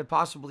know if I could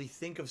possibly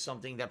think of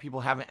something that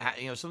people haven't,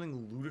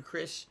 something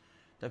ludicrous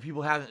that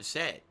people haven't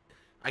said.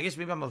 I guess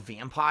maybe I'm a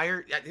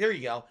vampire. There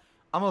you go.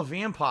 I'm a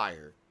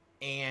vampire.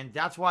 And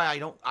that's why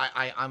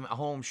I'm at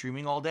home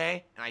streaming all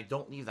day, and I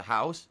don't leave the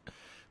house.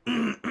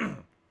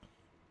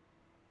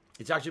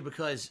 It's actually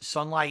because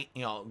sunlight,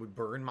 would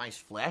burn my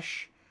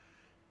flesh.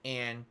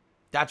 And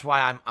that's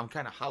why I'm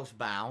kind of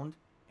housebound.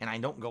 And I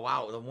don't go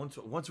out.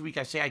 Once a week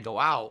I say I go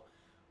out.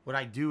 What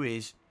I do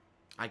is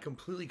I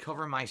completely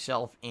cover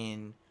myself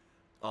in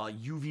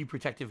UV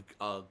protective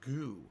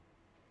goo.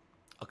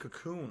 A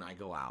cocoon I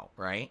go out,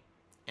 right?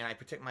 and I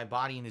protect my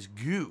body in this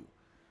goo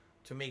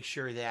to make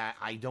sure that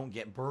I don't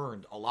get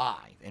burned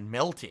alive and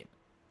melted.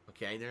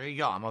 Okay, there you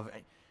go.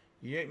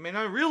 You may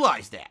not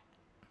realize that.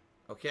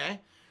 Okay?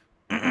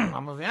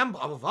 I'm a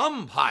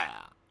vampire.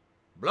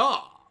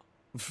 Blah.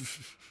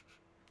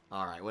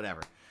 Alright,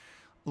 whatever.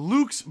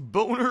 Luke's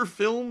Boner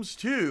Films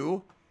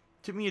 2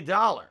 tipped me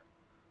 $1.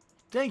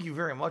 Thank you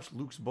very much,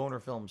 Luke's Boner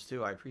Films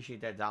 2. I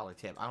appreciate that $1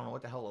 tip. I don't know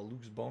what the hell a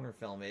Luke's Boner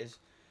film is.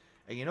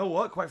 And you know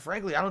what? Quite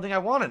frankly, I don't think I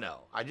want to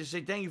know. I just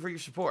say thank you for your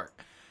support.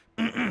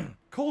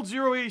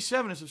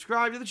 Cold087 to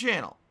subscribe to the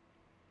channel.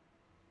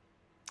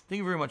 Thank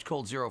you very much,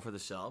 Cold Zero, for the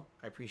sub.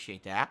 I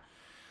appreciate that.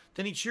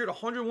 Then he cheered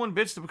 101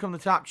 bits to become the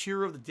top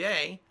cheerer of the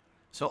day.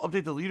 So I'll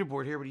update the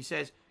leaderboard here, but he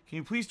says, can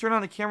you please turn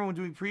on the camera when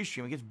doing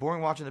pre-stream? It gets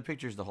boring watching the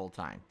pictures the whole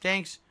time.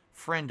 Thanks,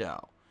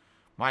 friendo.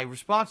 My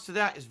response to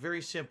that is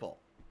very simple.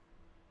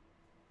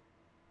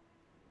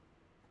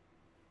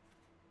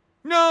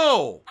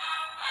 No!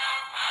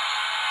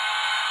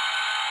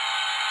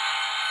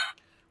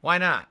 Why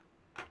not?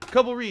 A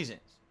couple reasons.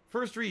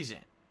 First reason,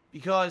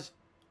 because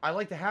I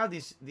like to have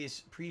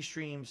this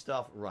pre-stream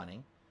stuff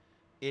running.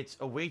 It's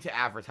a way to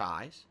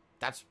advertise.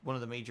 That's one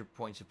of the major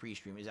points of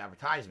pre-stream is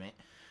advertisement.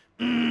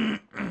 And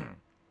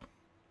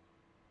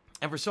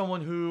for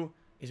someone who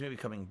is maybe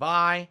coming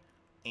by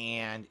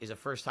and is a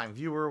first-time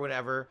viewer or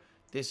whatever,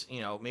 this,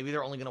 you know, maybe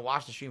they're only going to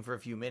watch the stream for a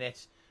few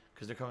minutes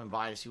because they're coming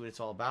by to see what it's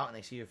all about, and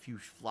they see a few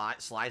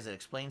slides that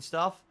explain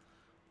stuff.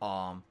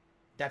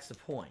 That's the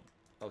point,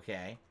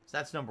 okay? So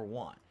that's number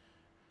one.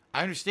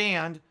 I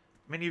understand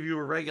many of you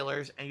are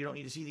regulars and you don't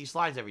need to see these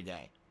slides every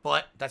day,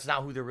 but that's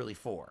not who they're really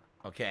for,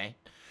 okay?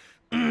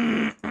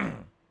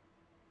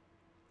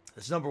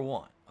 That's number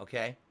one,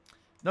 okay?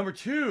 Number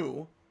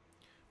two,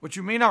 what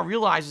you may not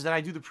realize is that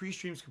I do the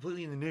pre-streams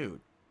completely in the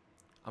nude.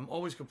 I'm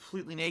always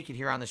completely naked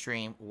here on the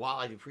stream while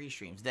I do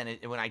pre-streams. Then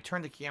when I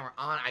turn the camera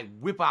on, I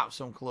whip out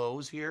some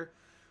clothes here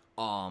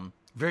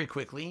very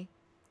quickly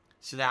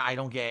so that I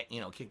don't get,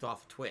 you know, kicked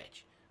off of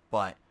Twitch.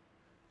 But,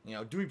 you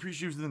know, doing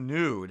pre-streams in the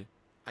nude,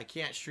 I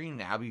can't stream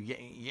now. I'll be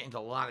getting into a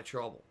lot of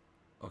trouble.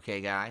 Okay,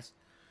 guys?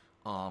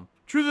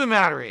 Truth of the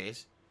matter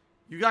is,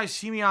 you guys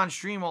see me on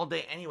stream all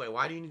day anyway.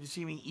 Why do you need to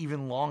see me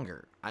even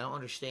longer? I don't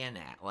understand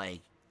that. Like,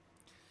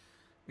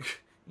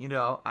 you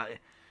know,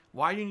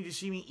 why do you need to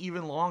see me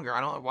even longer?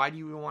 Why do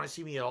you even want to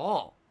see me at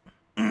all?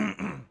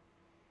 You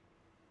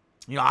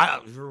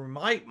know, for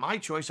my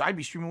choice, I'd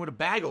be streaming with a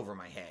bag over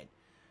my head.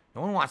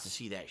 No one wants to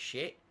see that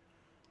shit.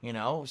 You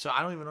know, so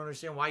I don't even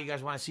understand why you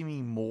guys want to see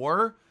me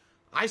more.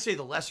 I say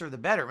the lesser the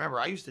better. Remember,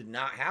 I used to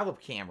not have a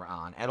camera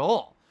on at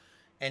all.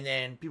 And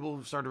then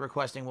people started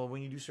requesting, well,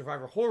 when you do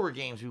Survivor horror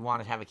games, we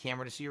want to have a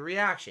camera to see your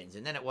reactions.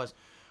 And then it was,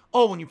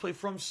 oh, when you play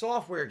From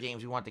Software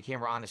games, we want the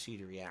camera on to see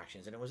the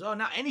reactions. And it was, oh,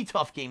 not any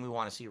tough game we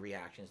want to see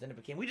reactions. Then it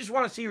became, we just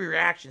want to see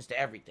reactions to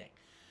everything.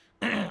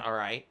 All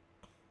right.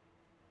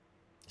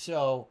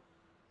 So,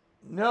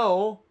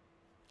 no,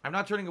 I'm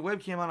not turning a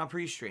webcam on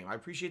pre-stream. I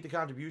appreciate the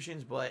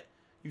contributions, but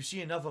you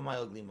see enough of my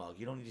ugly mug.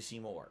 You don't need to see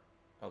more.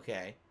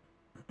 Okay?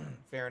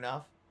 Fair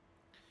enough?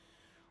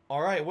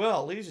 All right,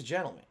 well, ladies and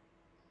gentlemen,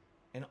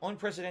 an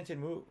unprecedented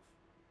move.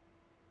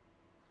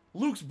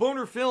 Luke's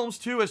Boner Films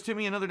 2 has tipped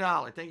me another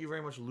 $1. Thank you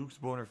very much, Luke's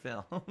Boner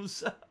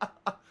Films.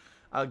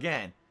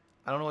 Again,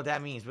 I don't know what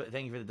that means, but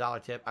thank you for the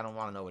 $1 tip. I don't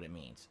want to know what it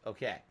means.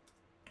 Okay.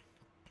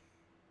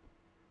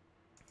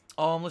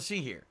 Let's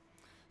see here.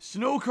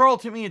 Snow Carl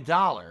tipped me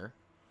 $1.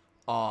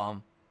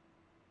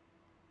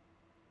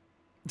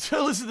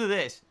 So listen to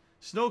this.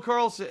 Snow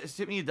Carl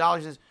tipped me $1.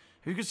 He says,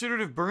 have you considered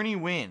if Bernie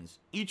wins?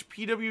 Each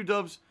PW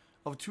dubs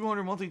of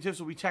 200 monthly tips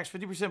will be taxed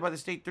 50% by the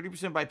state,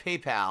 30% by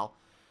PayPal,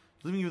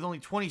 leaving you with only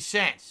 20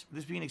 cents. Would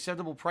this be an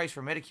acceptable price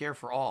for Medicare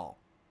for all?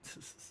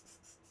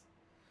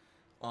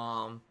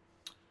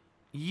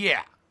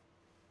 Yeah.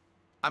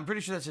 I'm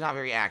pretty sure that's not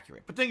very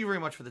accurate. But thank you very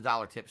much for the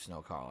 $1 tip,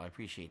 Snow Carl. I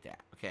appreciate that.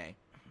 Okay.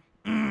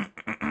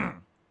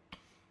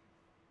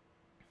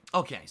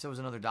 Okay, so it was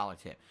another $1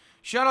 tip.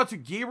 Shout out to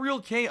Gabriel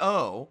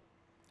K.O.,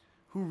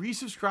 who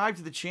resubscribed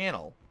to the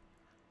channel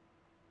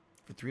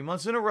for 3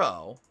 months in a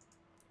row,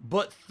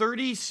 but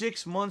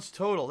 36 months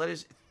total. That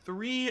is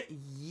 3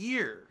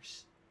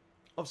 years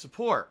of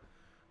support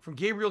from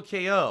Gabriel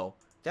K.O.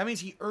 That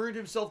means he earned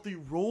himself the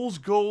Rose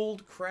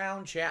Gold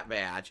Crown chat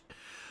badge.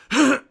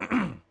 So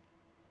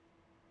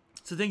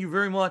thank you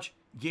very much,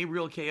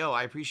 Gabriel K.O.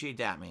 I appreciate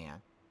that,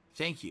 man.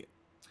 Thank you.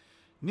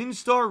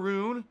 Ninstar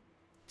Rune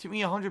tipped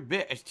me 100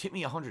 bits. Tipped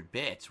me 100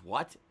 bits.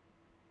 What?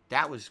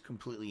 That was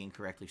completely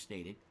incorrectly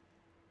stated.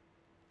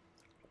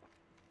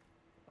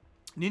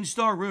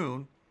 Ninstar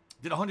Rune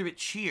did a 100-bit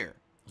cheer,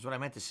 is what I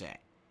meant to say.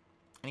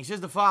 And he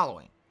says the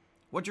following.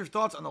 What's your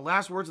thoughts on the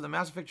last words of the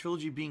Mass Effect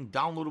trilogy being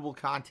downloadable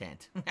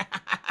content?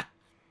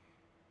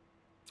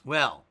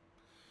 Well,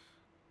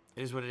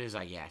 it is what it is,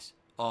 I guess.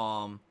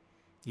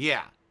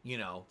 Yeah, you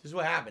know, this is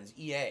what happens.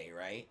 EA,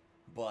 right?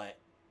 But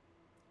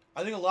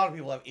I think a lot of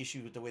people have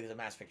issues with the way that the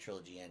Mass Effect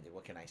trilogy ended.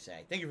 What can I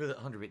say? Thank you for the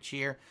 100-bit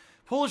cheer.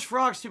 Polish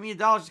Frogs tipped me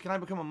 $1. Can I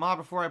become a mod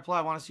before I apply?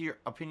 I want to see your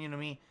opinion on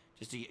me.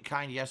 Just a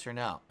kind yes or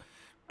no.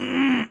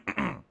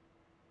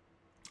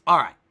 All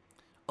right.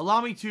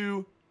 Allow me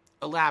to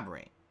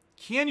elaborate.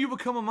 Can you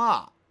become a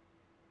mod?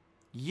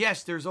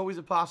 Yes, there's always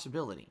a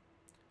possibility.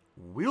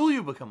 Will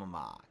you become a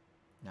mod?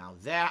 Now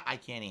that I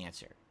can't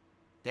answer.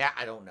 That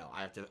I don't know.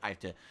 I have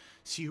to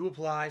see who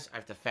applies. I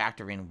have to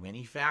factor in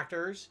many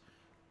factors,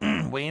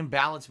 weigh and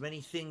balance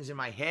many things in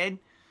my head,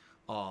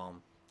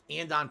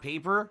 and on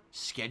paper.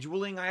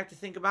 Scheduling I have to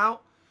think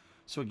about.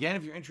 So again,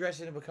 if you're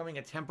interested in becoming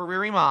a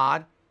temporary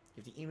mod,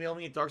 you have to email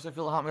me at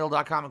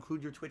darksidefil@hotmail.com,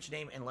 include your Twitch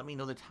name, and let me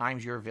know the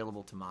times you're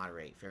available to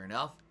moderate. Fair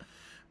enough?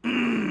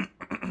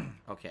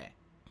 Okay.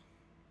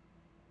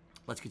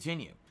 Let's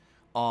continue.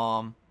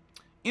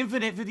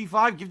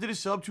 Infinite55 gifted a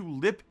sub to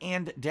Lip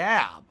and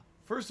Dab.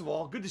 First of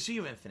all, good to see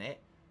you, Infinite.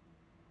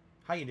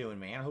 How you doing,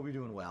 man? I hope you're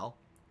doing well.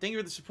 Thank you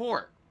for the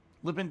support.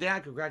 Lip and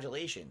Dab,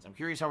 congratulations. I'm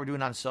curious how we're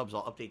doing on subs.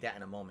 I'll update that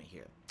in a moment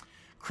here.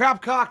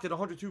 Crapcock did a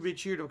 102-bit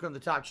cheer to become the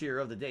top cheer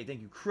of the day.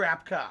 Thank you,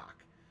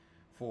 Crapcock,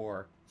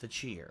 for the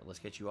cheer. Let's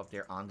get you up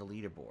there on the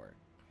leaderboard.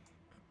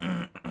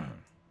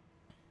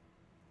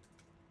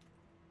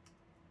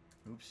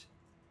 Oops.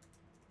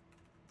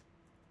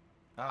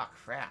 Ah,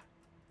 crap.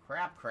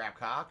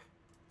 Crapcock.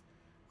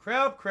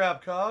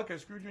 Crapcock. I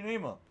screwed your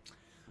name up.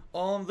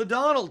 The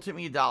Donald tipped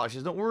me $1.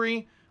 Says, don't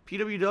worry,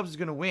 PW Dubs is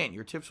going to win.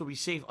 Your tips will be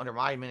safe under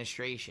my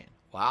administration.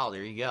 Wow,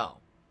 there you go.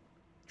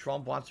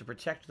 Trump wants to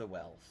protect the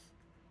wealth.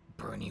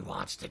 Bernie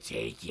wants to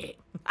take it.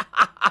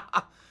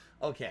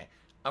 Okay.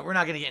 We're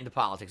not going to get into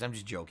politics. I'm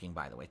just joking,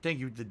 by the way. Thank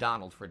you to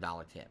Donald for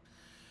 $1 tip.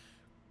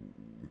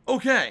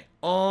 Okay.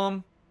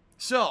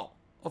 So,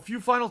 a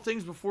few final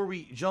things before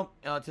we jump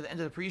to the end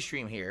of the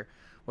pre-stream here.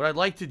 What I'd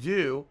like to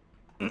do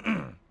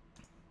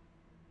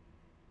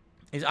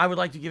is I would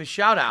like to give a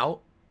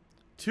shout-out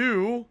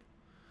to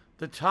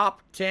the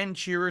top 10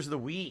 cheerers of the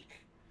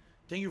week.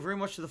 Thank you very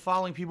much to the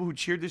following people who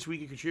cheered this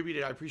week and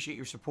contributed. I appreciate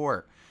your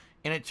support.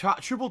 And at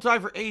triple tie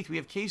for 8th, we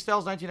have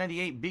K-Styles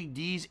 1998, Big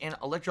D's, and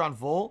Electron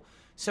Volt.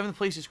 7th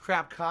place is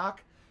Crapcock.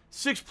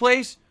 6th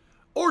place,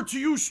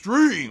 RTU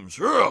Streams.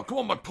 Yeah, come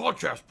on my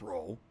podcast,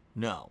 bro.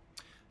 No.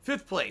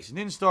 5th place,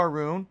 Ninstar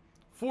Rune.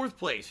 4th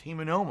place,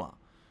 Himanoma.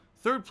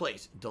 3rd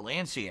place,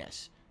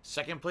 Delancius.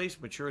 2nd place,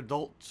 Mature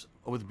Adults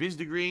with Biz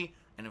Degree.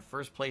 And in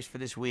 1st place for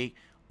this week,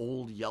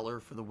 Old Yeller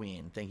for the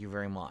win. Thank you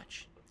very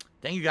much.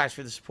 Thank you guys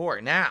for the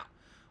support. Now,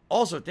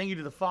 also, thank you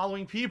to the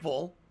following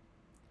people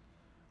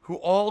who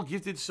all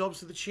gifted subs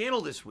to the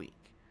channel this week.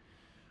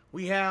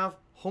 We have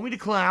Homie the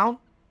Clown,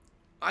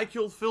 I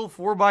Killed Phil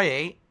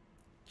 4x8,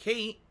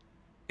 Kate,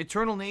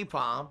 Eternal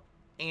Napalm,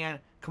 and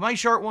Kamai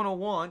Sharp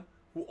 101,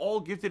 who all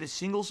gifted a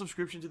single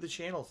subscription to the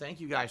channel. Thank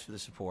you guys for the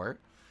support.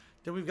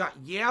 Then we've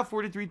got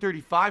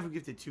Yeah4335, who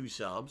gifted 2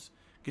 subs.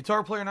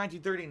 Guitar Player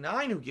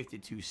 1939, who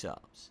gifted 2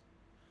 subs.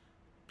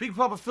 Big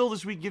Papa Phil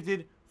this week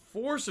gifted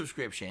 4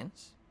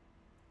 subscriptions.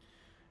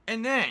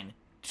 And then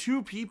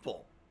 2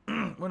 people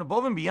went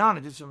above and beyond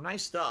and did some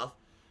nice stuff.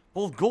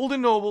 Both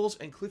Golden Nobles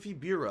and Cliffy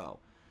Bureau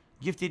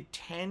gifted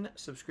 10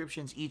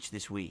 subscriptions each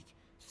this week.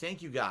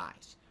 Thank you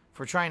guys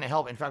for trying to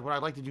help. In fact, what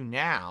I'd like to do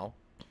now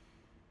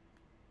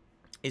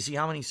is see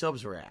how many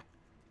subs we're at.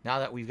 Now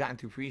that we've gotten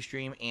through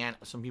pre-stream and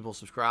some people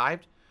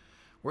subscribed,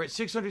 we're at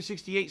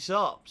 668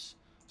 subs.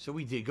 So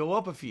we did go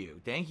up a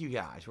few. Thank you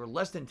guys. We're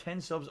less than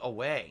 10 subs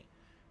away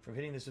from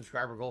hitting the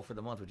subscriber goal for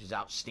the month, which is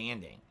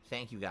outstanding.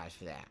 Thank you guys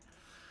for that.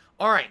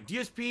 All right,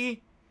 DSP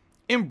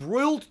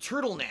Embroiled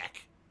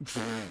Turtleneck.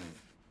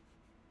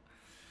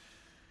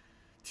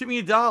 Tip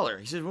me $1.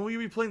 He says, when will you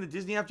be playing the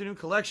Disney Afternoon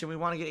Collection? We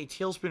want to get a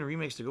Tailspin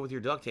remix to go with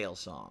your DuckTales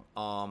song.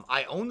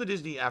 I own the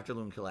Disney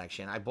Afternoon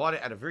Collection. I bought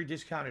it at a very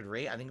discounted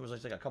rate. I think it was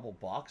like a couple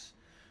bucks.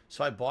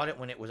 So I bought it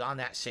when it was on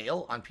that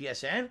sale on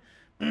PSN.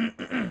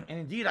 And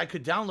indeed, I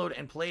could download it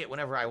and play it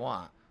whenever I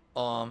want.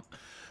 I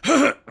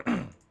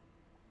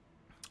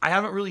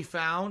haven't really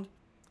found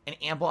an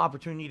ample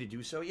opportunity to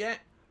do so yet.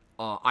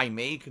 I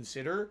may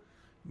consider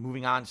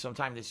moving on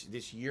sometime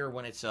this year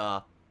when it's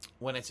a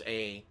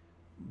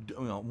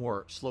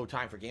more slow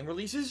time for game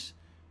releases,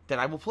 that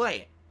I will play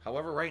it.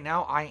 However, right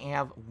now I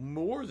have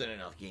more than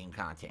enough game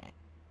content.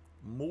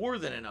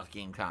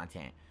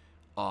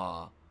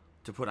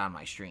 To put on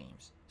my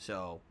streams.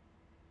 So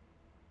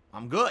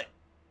I'm good.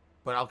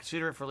 But I'll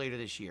consider it for later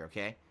this year,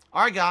 okay?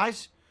 All right,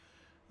 guys.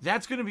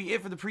 That's going to be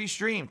it for the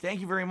pre-stream. Thank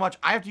you very much.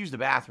 I have to use the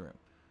bathroom.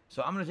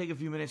 So I'm going to take a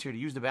few minutes here to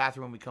use the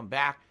bathroom. When we come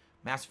back,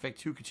 Mass Effect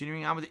 2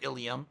 continuing on with the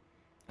Ilium.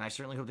 And I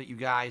certainly hope that you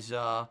guys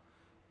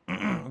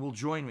will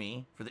join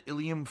me for the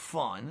Ilium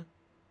fun.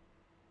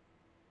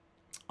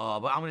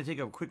 But I'm going to take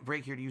a quick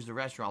break here to use the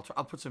restroom.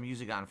 I'll put some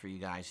music on for you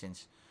guys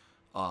since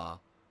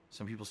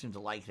some people seem to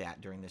like that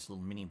during this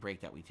little mini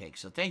break that we take.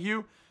 So thank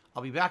you.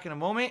 I'll be back in a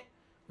moment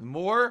with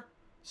more.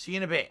 See you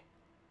in a bit.